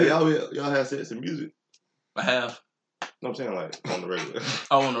 Hey, y'all have sex in music? I have. No, I'm saying like on the regular.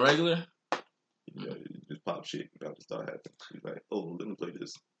 Oh, on the regular? You know, you just pop shit. About to start happening. She's like, oh, let me play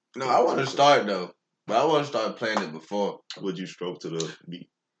this. No, I want to start though, but I want to start playing it before. Would you stroke to the beat?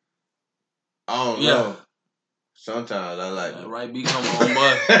 I don't know. Sometimes I like it. Right beat, come on,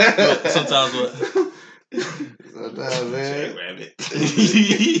 boy. Look, sometimes what? Sometimes, man. Jack Rabbit.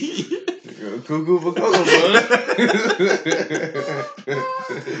 Cuckoo for cocoa, boy.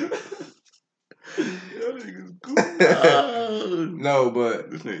 Y'all niggas goofy. No,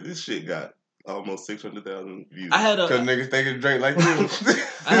 but This shit got almost 600,000 views. I had because niggas think it's Drake like you.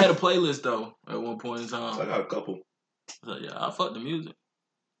 I had a playlist though at one point in time. I got a couple. So yeah, I fuck the music.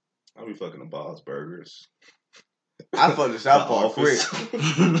 I'll be fucking the Bob's Burgers. I fucked the South The Park quick.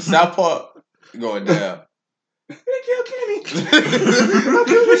 Office. South Park going down. They killed Kenny.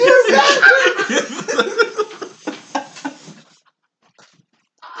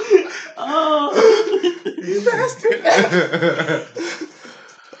 Oh, You bastard. I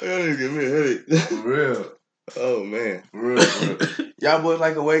gotta give me a headache. For real. Oh man. For real, for real. Y'all boys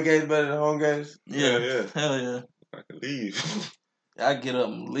like away games better than home games? Yeah. Hell yeah. I can leave. I get up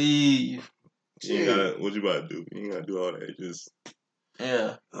and leave. You ain't gotta, what you about to do? You ain't gotta do all that. Just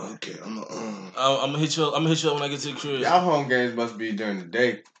Yeah. Okay, I'm I'm gonna hit you up. I'm gonna hit you up when I get to the crib. Y'all home games must be during the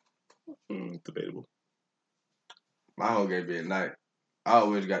day. debatable. My home game be at night. I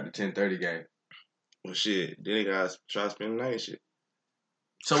always got the 10:30 game. Well, shit. Then they gotta try to spend the night and shit.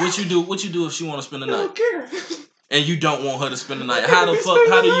 So what you do? What you do if she want to spend the I night don't care. and you don't want her to spend the night? How the fuck?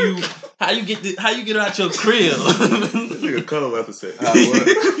 How you get her out your crib? This nigga cuddle episode.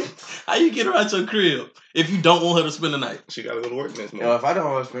 How you get her out your crib if you don't want her to spend the night? She gotta go to work next Yo, morning. if I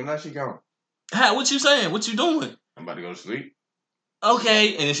don't want to spend the night, she gone. How? What you saying? What you doing? I'm about to go to sleep.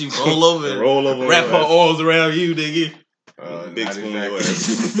 Okay, and then she roll over and Roll over. wrap her arms around you, nigga. Big not spoon exactly. your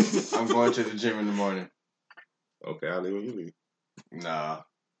ass. I'm going to the gym in the morning. Okay, I'll leave when you leave. Nah.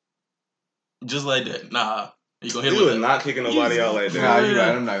 Just like that. Nah. You gonna hit You with is that? not kicking nobody out like that. Nah, you right.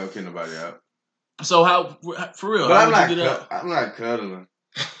 I'm not going to kick nobody out. So how, for real, But how I'm would you get out? I'm not cuddling.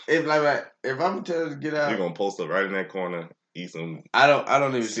 If I'm telling her to get out, You're gonna post up right in that corner, eat some, I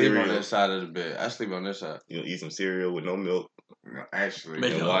don't even sleep on cereal. that side of the bed. I sleep on this side. you know, eat some cereal with no milk No, actually.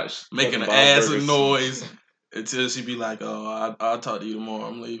 Making and a- watch Making fucking an Bob's ass of Burgers. noise until she be like, "Oh, I'll talk to you tomorrow.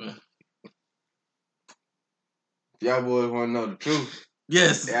 I'm leaving." Y'all boys want to know the truth.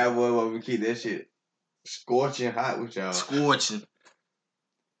 Yes, Y'all boys want me to keep that shit scorching hot with y'all. scorching.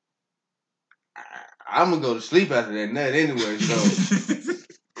 I'm going to go to sleep after that nut anyway, so.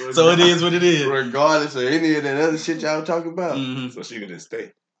 So it is what it is. Regardless of any of that other shit y'all talking about. Mm-hmm. So she can just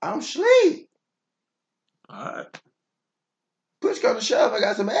stay. I'm asleep. All right. Push come to shove, I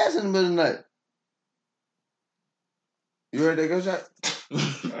got some ass in the middle of the night. You heard that gunshot?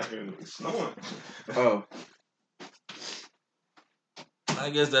 I hear niggas snoring. Oh. I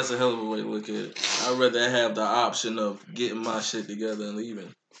guess that's a hell of a way to look at it. I'd rather have the option of getting my shit together and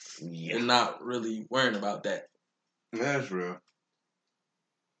leaving Yeah. and not really worrying about that. That's real.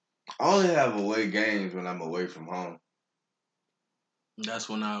 I only have away games when I'm away from home. That's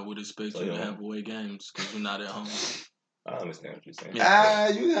when I would expect you to have away games because you're not at home. I understand what you're saying. Yeah.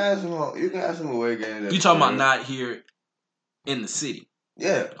 You can have some away games. You talking about not here in the city?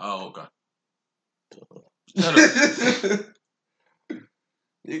 Yeah. Oh, okay. Shut up.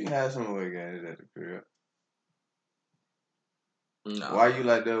 You can have some away games at the crib. No. Why you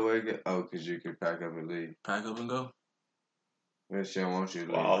like that away game? Oh, because you can pack up and leave. Pack up and go? Well, she don't want you to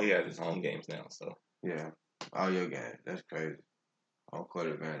leave. Well, he has his home games now, so. Yeah. All your games. That's crazy. Home court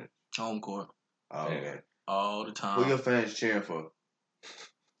advantage. Home court. Oh, Yeah. okay. All the Who time. your fans cheering for?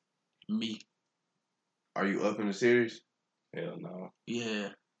 Me. Are you up in the series? Hell no. Yeah.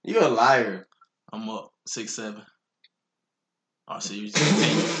 You're a liar. I'm up 6-7. Our series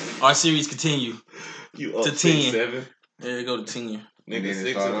continue. Our series continue. You up To 6, 10. 7? Yeah, go to 10. Nigga, Then it 6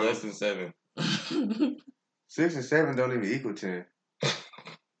 is start less over. than 7. 6 and 7 don't even equal 10.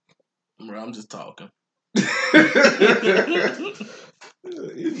 Bro, I'm just talking.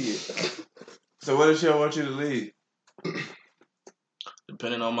 Idiot. So what if she don't want you to leave?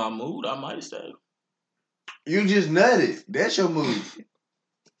 Depending on my mood, I might stay. You just nutted. That's your move.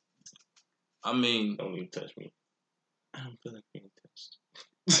 I mean, Don't even touch me. I don't feel like being touched.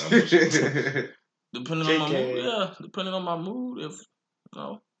 depending on my JK. mood, yeah. Depending on my mood, if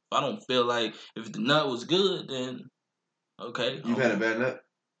if I don't feel like if the nut was good, then okay. You've had a bad nut?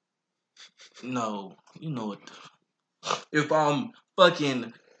 No, you know what? If I'm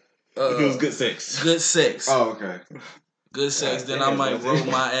fucking If it was good sex. good sex, Oh, okay. good sex, God then damn, I might brother.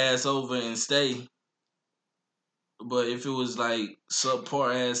 roll my ass over and stay. But if it was like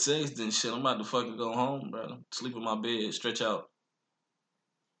subpar ass sex, then shit, I'm about to fucking go home, bro. Sleep in my bed, stretch out.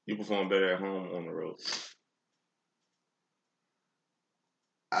 You perform better at home or on the road.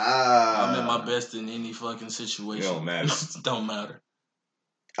 I'm at my best in any fucking situation. It don't matter. Don't matter.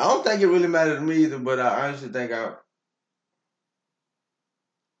 I don't think it really mattered to me either, but I honestly think I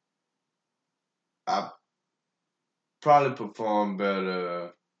probably perform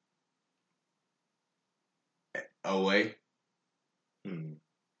better away.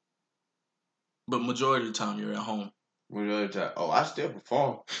 But majority of the time you're at home. Majority of the time. Oh, I still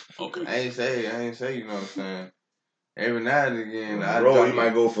perform. Okay. I ain't say, you know what I'm saying? Every now and again, I Bro, drop you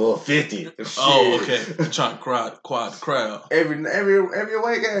might go for a 50. Oh, Shit. okay. You're trying to quiet the crowd. Every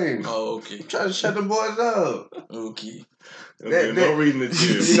away game. Oh, okay. I'm trying to shut them boys up. Okay. No reading the You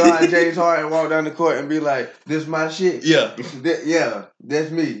tears. know how James Harden walk down the court and be like, "This my shit." Yeah. Yeah, that's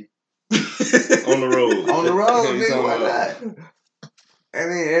me. On the road. On the road, You nigga, talking why about- not? And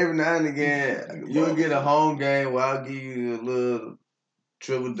then every now and again, you'll get a home game where I'll give you a little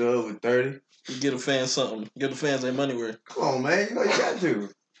triple dub with 30. You get a fan something. Give the fans their money worth. Come on, man. You got to.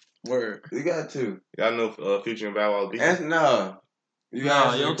 Word. You got to. Y'all know Future and Bow Wow beef. No. You gotta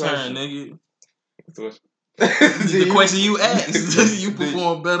Nah, answer your the turn, question. nigga. So The question you asked. You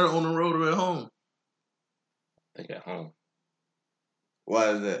perform better on the road or at home. I think at home. Why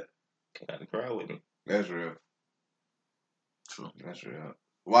is that? Got the crowd with me. That's real. True. That's real.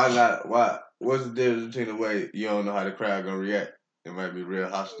 Why not? Why? What's the difference between the way you don't know how the crowd gonna react? It might be real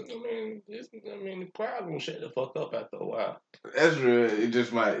hostile. The crowd gonna shut the fuck up after a while. That's real. It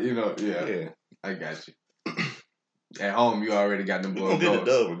just might, yeah. I got you. At home, you already got them We boys gonna get a going.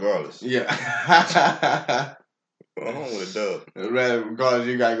 dub regardless. Yeah. Go home with a dub. Regardless,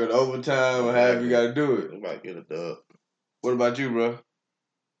 you gotta go to overtime or however you gotta do it. We might get a dub. What about you, bro?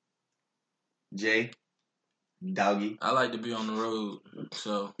 Jay? Doggy? I like to be on the road,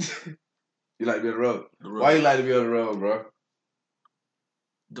 so. You like to be on the road? The road. Why you like to be on the road, bro?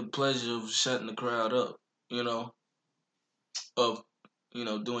 The pleasure of shutting the crowd up, of,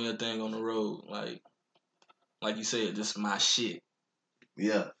 doing your thing on the road. Like you said, this is my shit.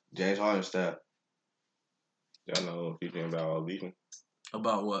 Yeah, James Harden style. Y'all know Future and Bow Wow beefing.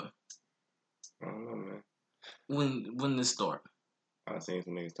 About what? I don't know, man. When this start? I seen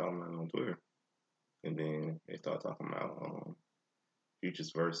some niggas talking about it on Twitter. And then they start talking about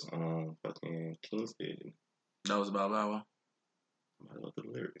Future's verse on fucking Kingston. That was about Bow Wow. I love the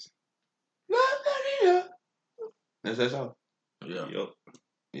lyrics. That's that song? Yeah. Yup.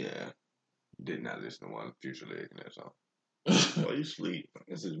 Yeah. Did not listen to one Future lyric in that song. Oh, you sleep.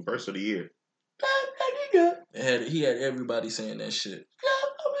 This is verse of the year. He had everybody saying that shit.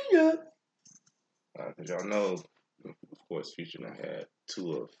 Because y'all know, of course, Future now had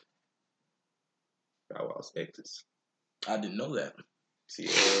two of Bow Wow's exes. I didn't know that.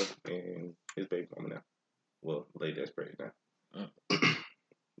 Sierra and his baby mama now. Well, lady that's pregnant now.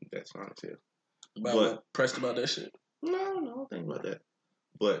 That's fine too. Bow Wow pressed about that shit. No, don't think about that.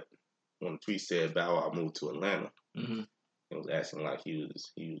 But when the tweet said Bow Wow moved to Atlanta, Mm-hmm. it was acting like he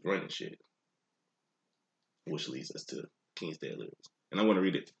was running shit. Which leads us to King's Dead lyrics. And I want to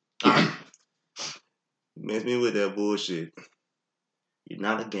read it. Mess me with that bullshit. You're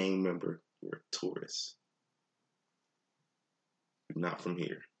not a gang member. You're a tourist. You're not from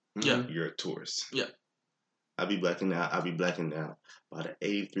here. Yeah. You're a tourist. Yeah. I'll be blacking out by the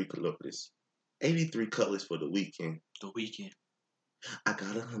 83 colors. 83 colors for the weekend. The weekend. I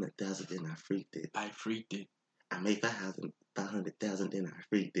got 100,000 and I freaked it. I freaked it. I made 500,000 and I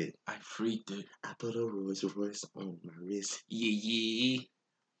freaked it. I freaked it. I put a Rolls Royce on my wrist. Yeah.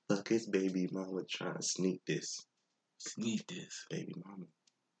 Fuck his baby mama trying to sneak this. Sneak this. Baby mama.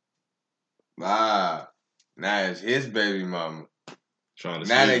 Ah. Now it's his baby mama. Trying to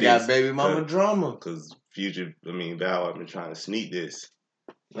now sneak they got this. baby mama drama. Because Bow Wow been trying to sneak this.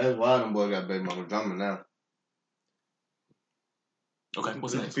 That's why them boys got baby mama drama now. Okay,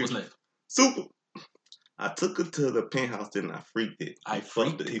 what's next? Super. I took her to the penthouse, then I freaked it.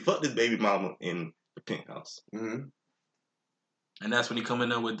 He fucked his baby mama in the penthouse. Mm-hmm. And that's when he come in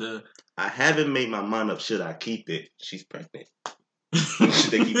there with the... I haven't made my mind up. Should I keep it? She's pregnant.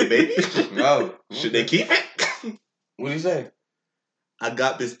 Should they keep the baby? No. Should they keep it? What do you say? I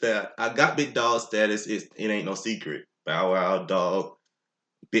got big dog status. It ain't no secret. Bow Wow dog.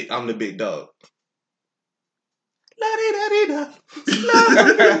 I'm the big dog. La-di-da-di-da.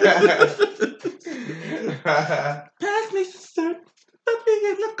 Pass me some let me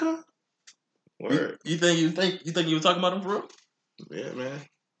in the car. Word. You think you were talking about him for real? Yeah, man.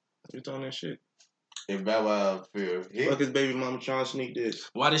 You talking that shit. If Bow Wow feel Fuck his baby mama trying to sneak this.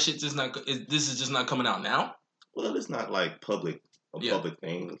 Why this shit just not... This is just not coming out now? Well, it's not like public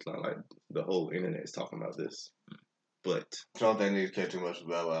thing. It's not like the whole internet is talking about this. But I don't think niggas care too much about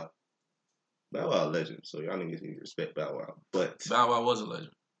Bow Wow. Bow Wow a legend, so y'all niggas need to respect Bow Wow. But Bow Wow was a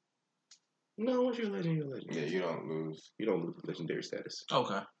legend. No, once you're a legend, you're a legend. Yeah, you don't lose. You don't lose legendary status.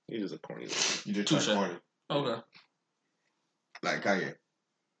 Okay. You're just a corny legend. You just Touche. like corny. Okay. Like Kanye.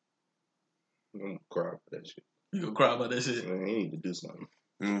 I'm gonna cry about that shit. You gonna cry about that shit? Man, you need to do something.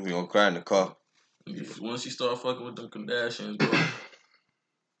 You gonna cry in the car. Once you start fucking with them Kardashians, bro,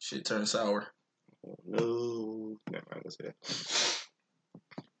 shit turns sour. No, never mind. Let's say that.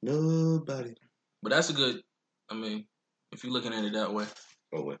 Nobody. But that's a good. I mean, if you're looking at it that way,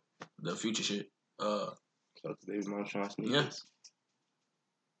 Oh what? the Future shit. So baby mom trying to sneak Yeah. this.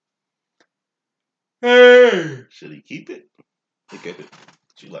 Hey! Should he keep it? Look at it.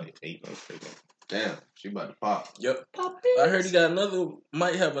 She like 8 months pregnant. Damn, she about to pop. Yep. I heard he got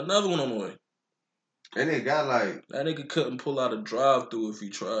might have another one on the way. And they got like... That nigga couldn't pull out a drive-through if he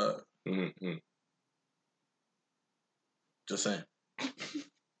tried. Mm-hmm. Just saying.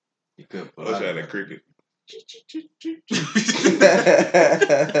 You couldn't pull I was out. trying to cricket.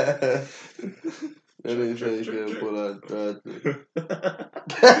 That nigga said he couldn't pull out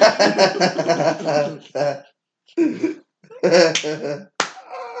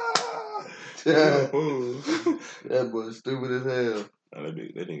that boy stupid as hell. Nah, that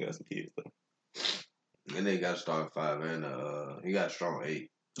nigga got some kids though. And they got to start 5 and he got strong 8.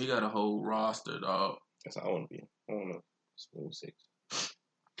 He got a whole roster, dog. That's how I want to be. I want to school 6.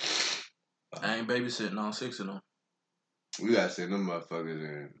 I ain't babysitting all 6 of them. We got to send them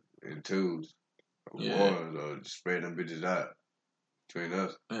motherfuckers in twos. Yeah. Ones or just spread them bitches out between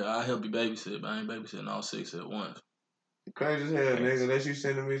us. Yeah, I'll help you babysit, but I ain't babysitting all 6 at once. Crazy as hell, nigga. Unless you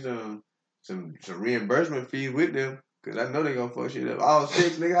sending me some reimbursement fees with them. Cause I know they gonna fuck shit up. All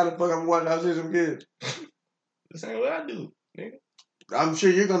 6, nigga, how the fuck I'm watching all 6 of them kids? The same way I do, nigga. I'm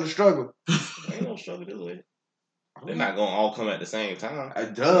sure you're gonna struggle. Ain't no struggle to it. They're not gonna all come at the same time.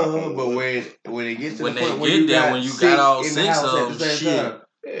 Duh, but when it gets to When the they point where get you there, got when you 6 got all in the 6 house of at them, the same shit. time.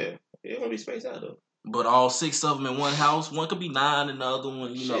 Yeah, it's gonna be spaced out though. But all 6 of them in one house, one could be 9 and the other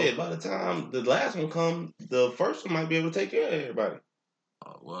one, you know. Shit, by the time the last one comes, the first one might be able to take care of everybody.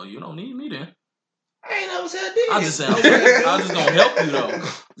 Well, you don't need me then. I ain't never said I did. I'm just saying, I'm just gonna help you though.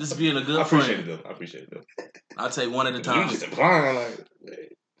 Just being a good I appreciate friend. it though. I appreciate it though. I'll take one at a You time. just implying like,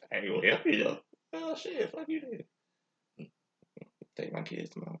 I ain't gonna help you though. Oh shit, fuck you then. Take my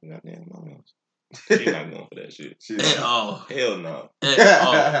kids to my goddamn mom's house. She not going for that shit. At all. Hell no. At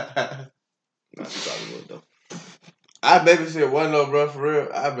all. Nah, she probably would though. I babysit one though, bro, for real.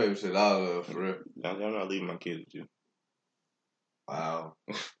 I babysit all of them, for real. I'm not leaving my kids with you. Wow.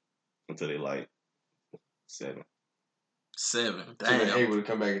 Until they like 7. 7. So they're Damn. able to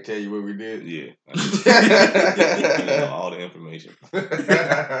come back and tell you what we did. Yeah. I know all the information.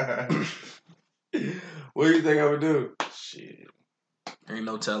 What do you think I would do? Shit. Ain't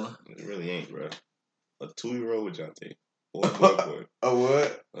no telling. It really ain't, bro. A 2-year-old with Jonte. Boy. A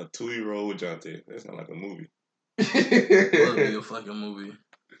what? A 2-year-old with Jonte. That sounds like a movie. It'll be a fucking movie.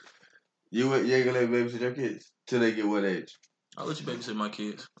 You ain't gonna let me babysit your kids till they get what age? I'll let you babysit my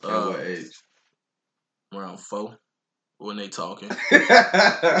kids. At what age? Around 4 when they talking. and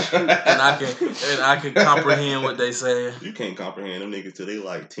I can comprehend what they saying. You can't comprehend them niggas till they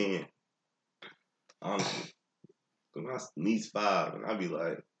like 10. Honestly. Cause my niece 5 and I be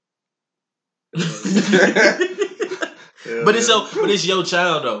like But it's your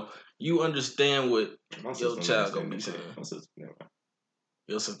child though. You understand what my your sister child gonna understand be that saying. shit. My sister never mind.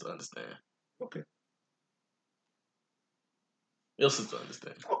 Your sister understand. Okay. Your sister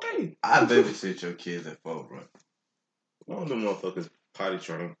understand. Okay. I babysit your kids at 4, bro. All them motherfuckers potty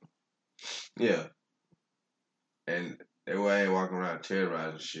trained. Yeah. And they ain't walking around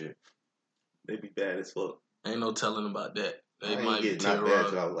terrorizing shit. They be bad as fuck. Ain't no telling about that. They I ain't might be get not bad terrorized.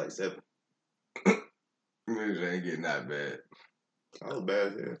 till I was like 7. Niggas ain't getting that bad. I was bad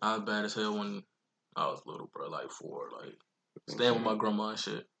as hell. I was bad as hell when I was little, bro. Like 4, like staying with my grandma and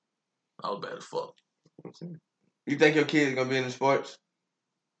shit. I was bad as fuck. You think your kids gonna be in the sports?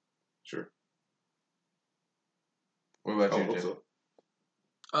 Sure. What about I you, hope Jay? so.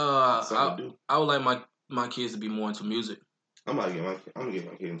 I would like my kids to be more into music. I'm gonna get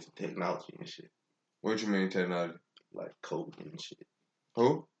my kid into technology and shit. What you mean technology? Like coding and shit.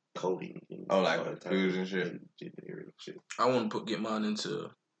 Who? Coding. And like computers and shit. Engineering and shit. I want to get mine into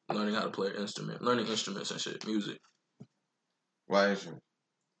learning how to play an instrument, learning instruments and shit, music. Why instruments?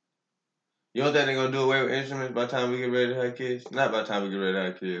 You don't think they're gonna do away with instruments by the time we get ready to have kids? Not by the time we get ready to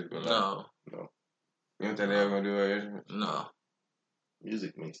have kids, but like, No. You don't think they're gonna do away with instruments? No.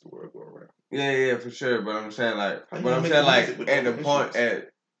 Music makes the world go around. Yeah, for sure. But I'm saying like, at the point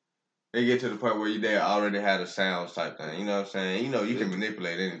they get to the point where they already had a sounds type thing. You know what I'm saying? You know, you can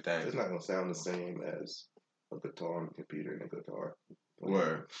manipulate anything. It's not gonna sound the same as a guitar and a computer and a guitar.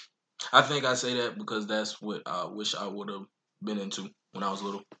 Word. I think I say that because that's what I wish I would have been into when I was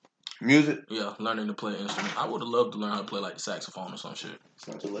little. Music? Yeah, learning to play an instrument. I would have loved to learn how to play like the saxophone or some shit. It's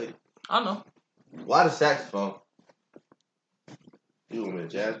not too late. I know. Why the saxophone? You want me a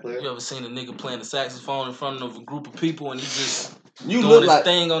jazz player? You ever seen a nigga playing the saxophone in front of a group of people and he just You doing look his like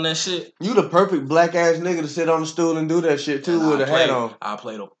thing on that shit? You the perfect black ass nigga to sit on the stool and do that shit too with a hat on. I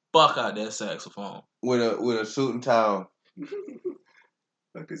play the fuck out that saxophone. With a suit and tie on.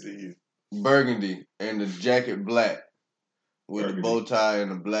 I can see you. Burgundy and the jacket black. With Burgundy. the bow tie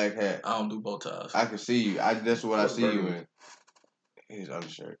and the black hat. I don't do bow ties. I can see you. That's what I see burgundy? you in. His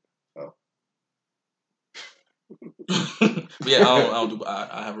undershirt. Oh. Yeah, I don't do.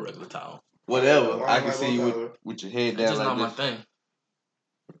 I have a regular tie on. Whatever. I can see you with your head down That's just like not this. my thing.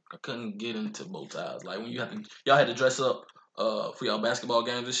 I couldn't get into bow ties. Like when y'all had to dress up For y'all basketball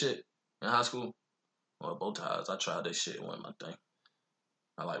games and shit in high school. Well, bow ties. I tried that shit. It wasn't my thing.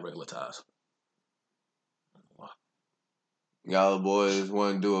 I like regular ties. Y'all boys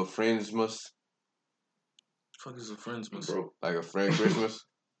want to do a Friendsmas? Fuck is a Friendsmas? Bro, Like a friend Christmas?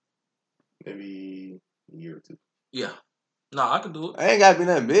 maybe a year or two. Yeah. Nah, I can do it. I ain't got to be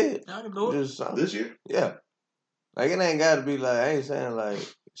nothing big. Yeah, I can do it. Just something. This year? Yeah. Like, it ain't got to be like, I ain't saying like,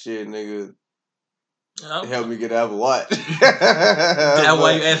 shit, nigga, Yeah, help me get Apple Watch. That's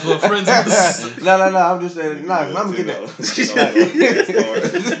why you asked for a Friendsmas. No, I'm just saying, nah, I'm going to get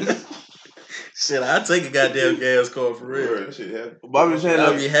that. Shit, I take a goddamn gas card for real. That shit happened. But I'm just saying,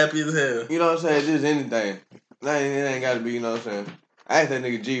 I'll like, be happy as hell. you know what I'm saying? Just anything. It ain't got to be, you know what I'm saying? I asked that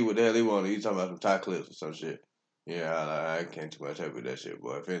nigga G what the hell he wanted. He talking about some tie clips or some shit. Yeah, I can't too much help with that shit,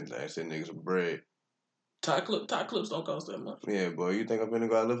 boy. If anything, I send niggas some bread. Tie clips don't cost that much. Yeah, boy. You think I'm finna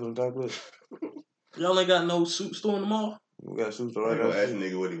go out look for some tie clips? Y'all ain't got no suit store in the mall? We got a suit store I right gonna ask there.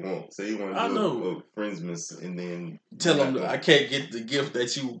 nigga what he wants. Say he want I to know. do a Friendsmas and then Tell him I can't get the gift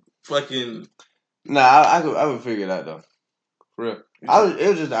that you fucking... Nah, I would figure it out though. For real. It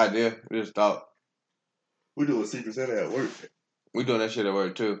was just an idea. We just thought. We do a Secret Santa at work. We doing that shit at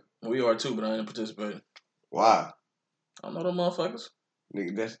work too. We are too, but I ain't participating. Why? I don't know them motherfuckers.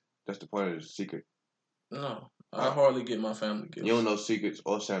 Nigga, that's the point of the secret. No. I hardly get my family gifts. You don't know secrets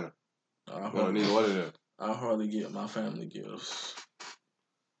or Santa. You don't need one of them. I hardly get my family gifts.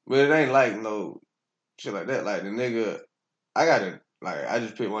 But it ain't like no shit like that. Like the nigga, I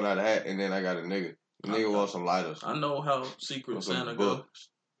just picked one out of the hat and then I got a nigga. The nigga wants some lighters. I know how Secret Santa goes.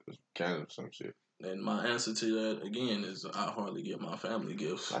 Kind of some shit. And my answer to that again is I hardly get my family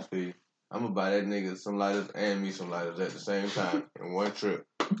gifts. I feel you. I'm gonna buy that nigga some lighters and me some lighters at the same time in one trip.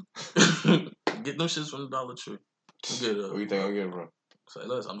 Get them shits from the Dollar Tree. Get Where you think I'm getting from? Say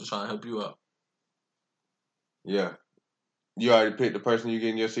less. I'm just trying to help you out. Yeah. You already picked the person you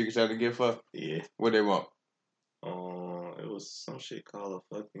getting your Secret Santa gift for? Yeah. What they want? It was some shit called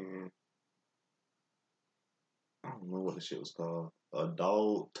a fucking... I don't know what the shit was called. A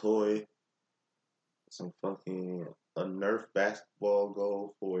dog toy. Some fucking... A Nerf basketball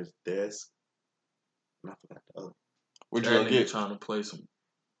goal for his desk. And I forgot the other. What you That gonna nigga get? trying to play some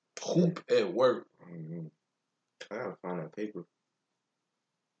hoop at work. Mm-hmm. I gotta find that paper.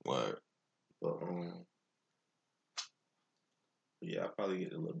 What? But, yeah, I'll probably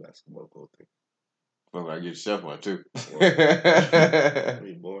get the little basketball goal thing. Fuck, I get yourself one too. I'll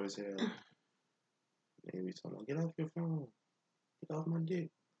be bored as hell. Maybe someone get off your phone. Get off my dick.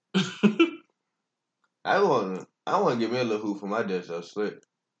 I wanna get me a little hoop for my desk though, slick.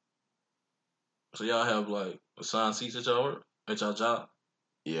 So y'all have like assigned seats at y'all work? At y'all job?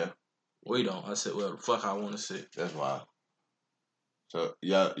 Yeah, We don't. I said, well, the fuck I want to sit. that's wild. So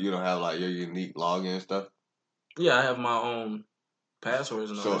yeah, you don't have like your unique login stuff. Yeah, I have my own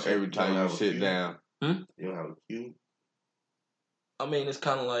passwords and all So that shit. every time you sit down, You don't have a cube? I mean, it's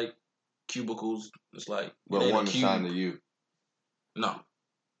kind of like cubicles. It's like but it ain't one a assigned cube. to you. No,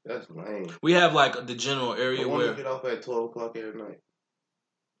 That's lame. we have like the general area I want to where get off at 12 o'clock every night.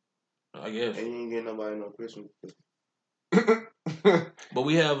 I guess, And you ain't getting nobody no Christmas. but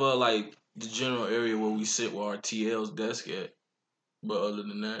we have like the general area where we sit where our TL's desk at. But other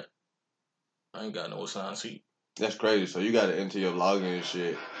than that, I ain't got no assigned seat. That's crazy. So you gotta enter your login and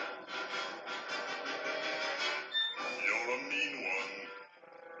shit. You're a mean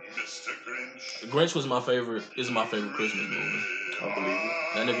one, Mr. Grinch. Grinch was my favorite. Is my favorite Christmas movie. I believe it.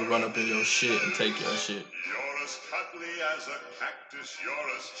 That nigga run up in your shit and take your shit. You're as cuddly as a cactus. You're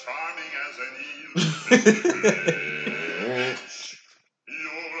as charming as an eel, Mr. Grinch.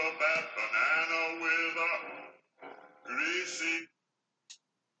 You're a bad banana with a greasy...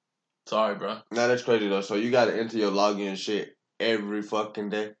 Sorry, bro. Nah, that's crazy though. So you gotta enter your login and shit every fucking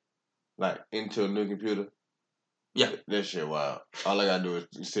day, like into a new computer. Yeah. That shit wild. All I gotta do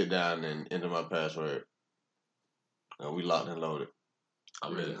is sit down and enter my password, and we locked and loaded. I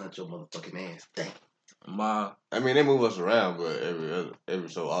mean, Hunt your motherfucking ass. Dang. I mean, they move us around, but every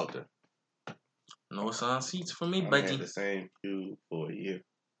so often. No assigned seats for me, I buddy. had the same cube for a year.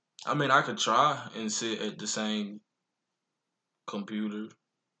 I mean, I could try and sit at the same computer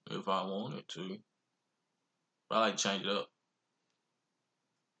if I wanted to. But I like to change it up.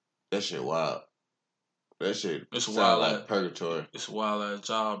 That shit wild. That shit It's sound wild like ass- purgatory. It's a wild ass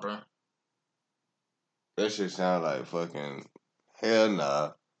job, bro. That shit sound like fucking hell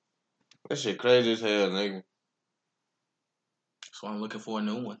nah. That shit crazy as hell, nigga. So I'm looking for a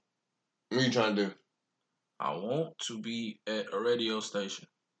new one. What you trying to do? I want to be at a radio station,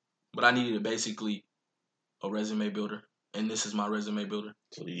 but I needed basically a resume builder, and this is my resume builder.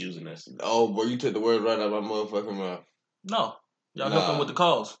 So you're using that. Oh, boy, you took the words right out of my motherfucking mouth. No. Y'all helping with the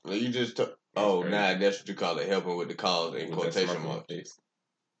cause. No, you just crazy. that's what you call it, helping with the cause in quotation marks.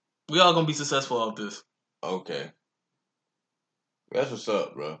 We all gonna be successful off this. Okay. That's what's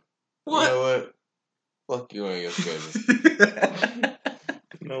up, bro. What? You know what? Fuck you and your schedule.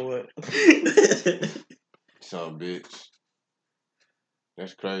 You know what? Son of a bitch.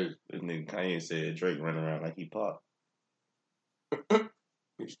 That's crazy. This nigga Kanye said Drake running around like he Pop.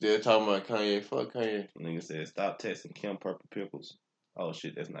 You still talking about Kanye? Fuck Kanye. Nigga said stop texting Kim Purple Pickles. Oh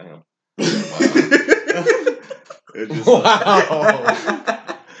shit, that's not him. It's just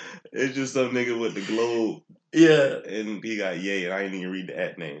it's just some nigga with the globe. Yeah. And he got Ye, and I didn't even read the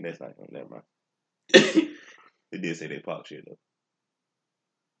at name. That's not him. Never mind. They did say they Pop shit though.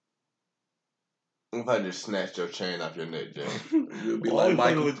 If I just snatched your chain off your neck, Jay. We'll be like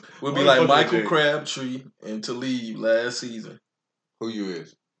Michael. We'll be like Michael Crabtree and Talib last season. Who you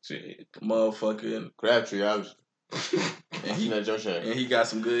is? Shit. Motherfucking Crabtree, obviously. and he snatched your chain. And he got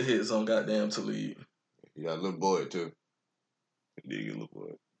some good hits on goddamn Talib. You got a little boy too. He did get a little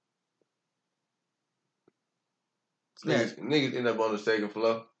boy. Snatch. Niggas end up on the second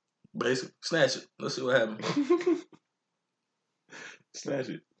floor. Basically, snatch it. Let's see what happens. Snatch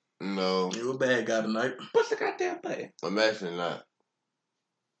it. No. You a bad guy tonight. What's the goddamn thing? I'm actually not.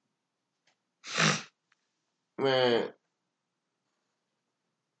 Man.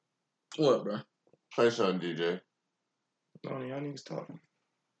 What, bro? Play something, DJ. No, y'all niggas talking.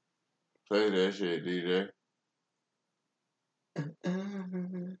 Play that shit, DJ.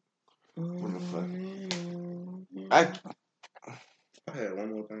 What the fuck? I had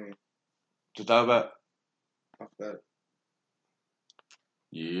one more thing to talk about. I forgot it.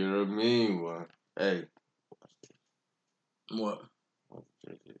 You're a mean one. Hey. What?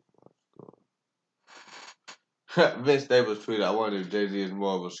 Vince Staples tweeted, I wonder if Jay-Z is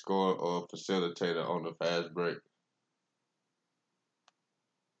more of a scorer or a facilitator on the fast break.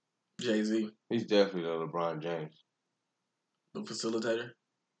 Jay-Z. He's definitely the LeBron James. The facilitator?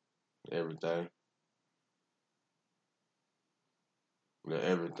 Everything.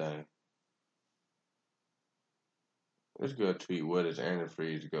 Everything. This girl tweet, where does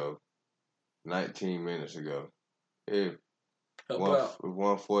antifreeze go? 19 minutes ago. Hey, help out.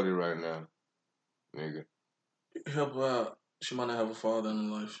 140 right now. Nigga. Help her out. She might not have a father in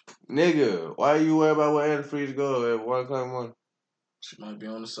her life. Nigga, why are you worried about where antifreeze go at 1:1? She might be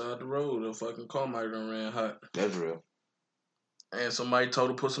on the side of the road. Her fucking car might have ran hot. That's real. And somebody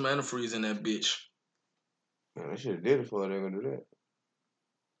told her to put some antifreeze in that bitch. Man, they should have did it for her. They're going to do that.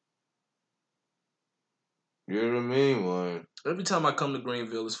 You're the mean one. Every time I come to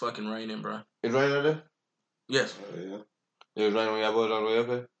Greenville, it's fucking raining, bro. It's raining out there? Yes. Yeah. It was raining when y'all boys on the way up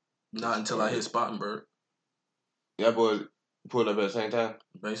there? Not until I hit Spartanburg. Y'all boys pulled up at the same time?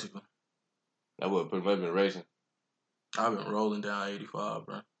 Basically. That boy pretty much been racing. I've been rolling down 85,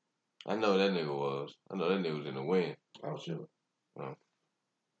 bro. I know that nigga was. I know that nigga was in the wind. Oh, sure. Oh.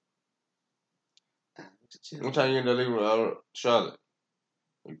 What time you end up leaving Charlotte?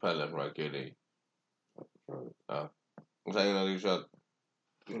 You probably left right here, then. Oh. What time you end up leaving Charlotte?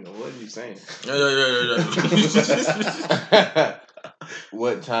 You know, what are you saying? Yeah.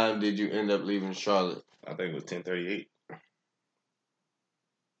 What time did you end up leaving Charlotte? I think it was 10:38.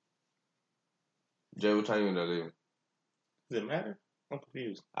 Jay, what time you end up leaving? Does it matter? I'm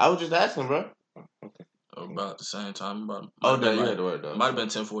confused. I was just asking, bro. Oh, okay. About the same time. Oh, no, you had to work, though. Might have been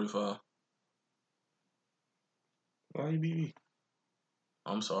 10:45. Why you beat me?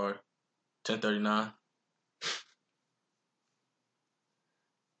 I'm sorry. 10:39.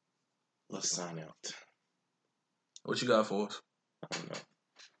 Let's sign out. What you got for us? I don't know.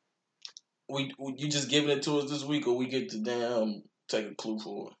 You just giving it to us this week, or we get to damn take a clue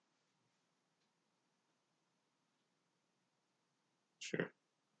for it? Sure.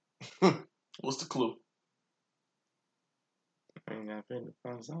 What's the clue? I ain't got to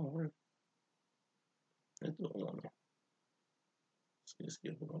find something work. Let's do a woman. Let's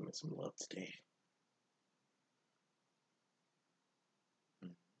give a woman some love today.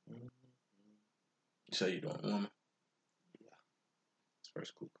 You say you're doing a woman? Yeah. It's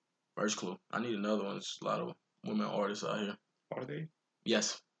first clue. First clue. I need another one. There's a lot of women artists out here. Are they?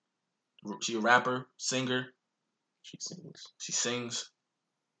 Yes. She a rapper, singer. She sings. She sings.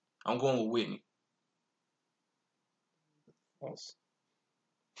 I'm going with Whitney. False.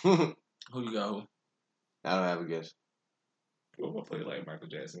 Who you got? Who? I don't have a guess. We'll go play like Michael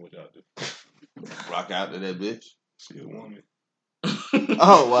Jackson. What y'all do? Rock out to that bitch. She a woman.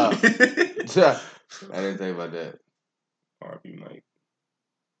 Oh, wow. I didn't think about that. R.B. Mike.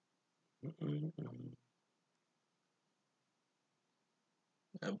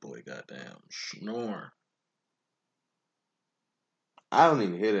 That boy goddamn snoring. I don't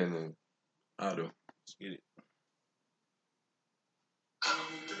even hear that name. I do. Let's get it.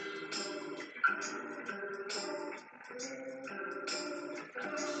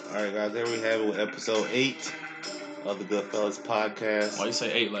 All right, guys. There we have it with episode 8 of the Goodfellas podcast. Why you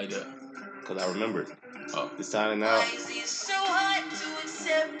say 8 like that? Because I remembered. Oh. It's signing out. So hard to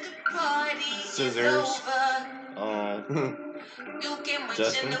accept the party Scissors.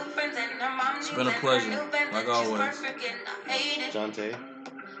 Justin. It's been a pleasure, like always. Jonte.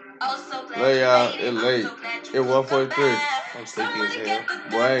 Late, y'all. It's late. It's 1:43. I'm sleepy as hell.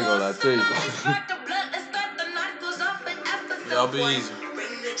 Boy, I ain't gonna lie to you. Y'all be easy.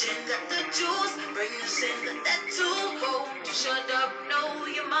 Bring the gin, got the juice. Bring the sin, got that too. Oh, shut up, no,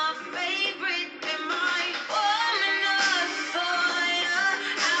 you're my favorite. Am I warming up for you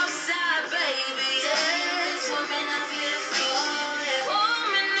outside, baby? Yes, woman, I feel for you.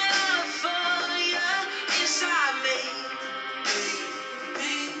 Warming up for you inside me.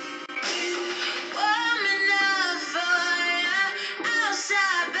 Warming up for you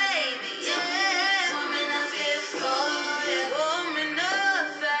outside, baby. Yeah, woman, I feel for you. Warming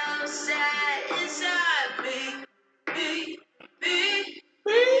up outside, inside me.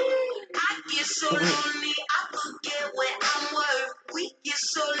 I get so lonely, I forget what I'm worth. We get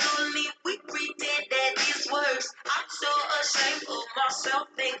so lonely, we pretend that it's worse. I'm so ashamed of myself,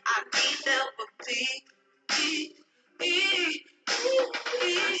 think I need help but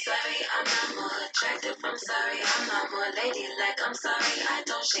I'm sorry, I'm not more attractive. I'm sorry, I'm not more ladylike. I'm sorry, I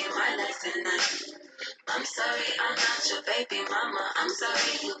don't shave my legs at night. I'm sorry, I'm not your baby mama. I'm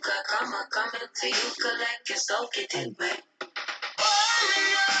sorry, you got karma coming to you. Collect your soul, get it back.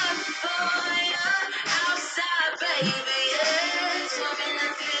 Warming up for you outside, baby. Yes, woman, I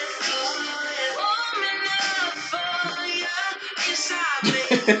feel for you. Warming up for you inside me.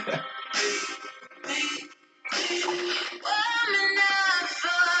 Warming up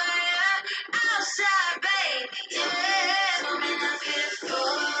for you outside, baby. Yeah, woman, I feel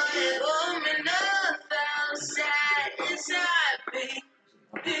for you. Warming up outside, inside me.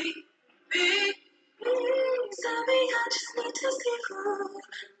 Sorry, I just need to see food.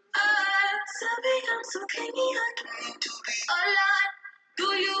 Sorry, I'm so clingy, I don't need to be a lot. Do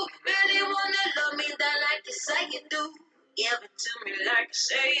you really wanna love me that like you say you do? Give it to me like you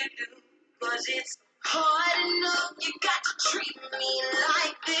say you do. 'Cause it's hard enough, you got to treat me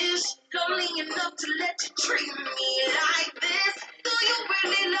like this. Lonely enough to let you treat me like this. Do you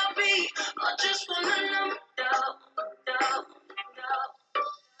really love me? Or just wanna love me down?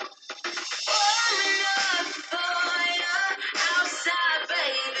 Warming up for you outside,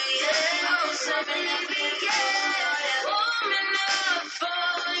 baby. Yeah, oh, something like me. Yeah, warming up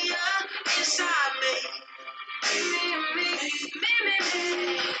for you inside me. Me.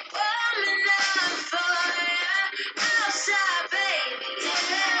 Warming up for you outside, baby.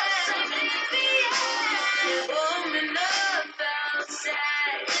 Yeah, something like me. Yeah, warming up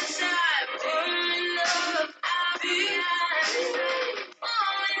outside, inside. Warming up outside.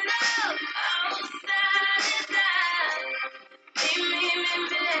 Warming up outside, inside.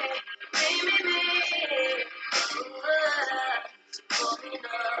 Me. Warming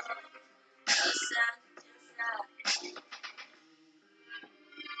up outside, inside.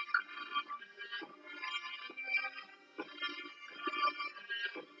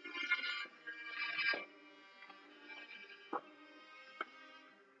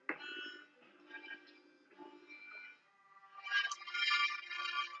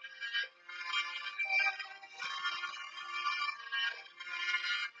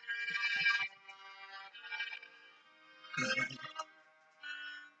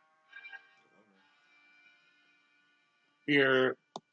 Here.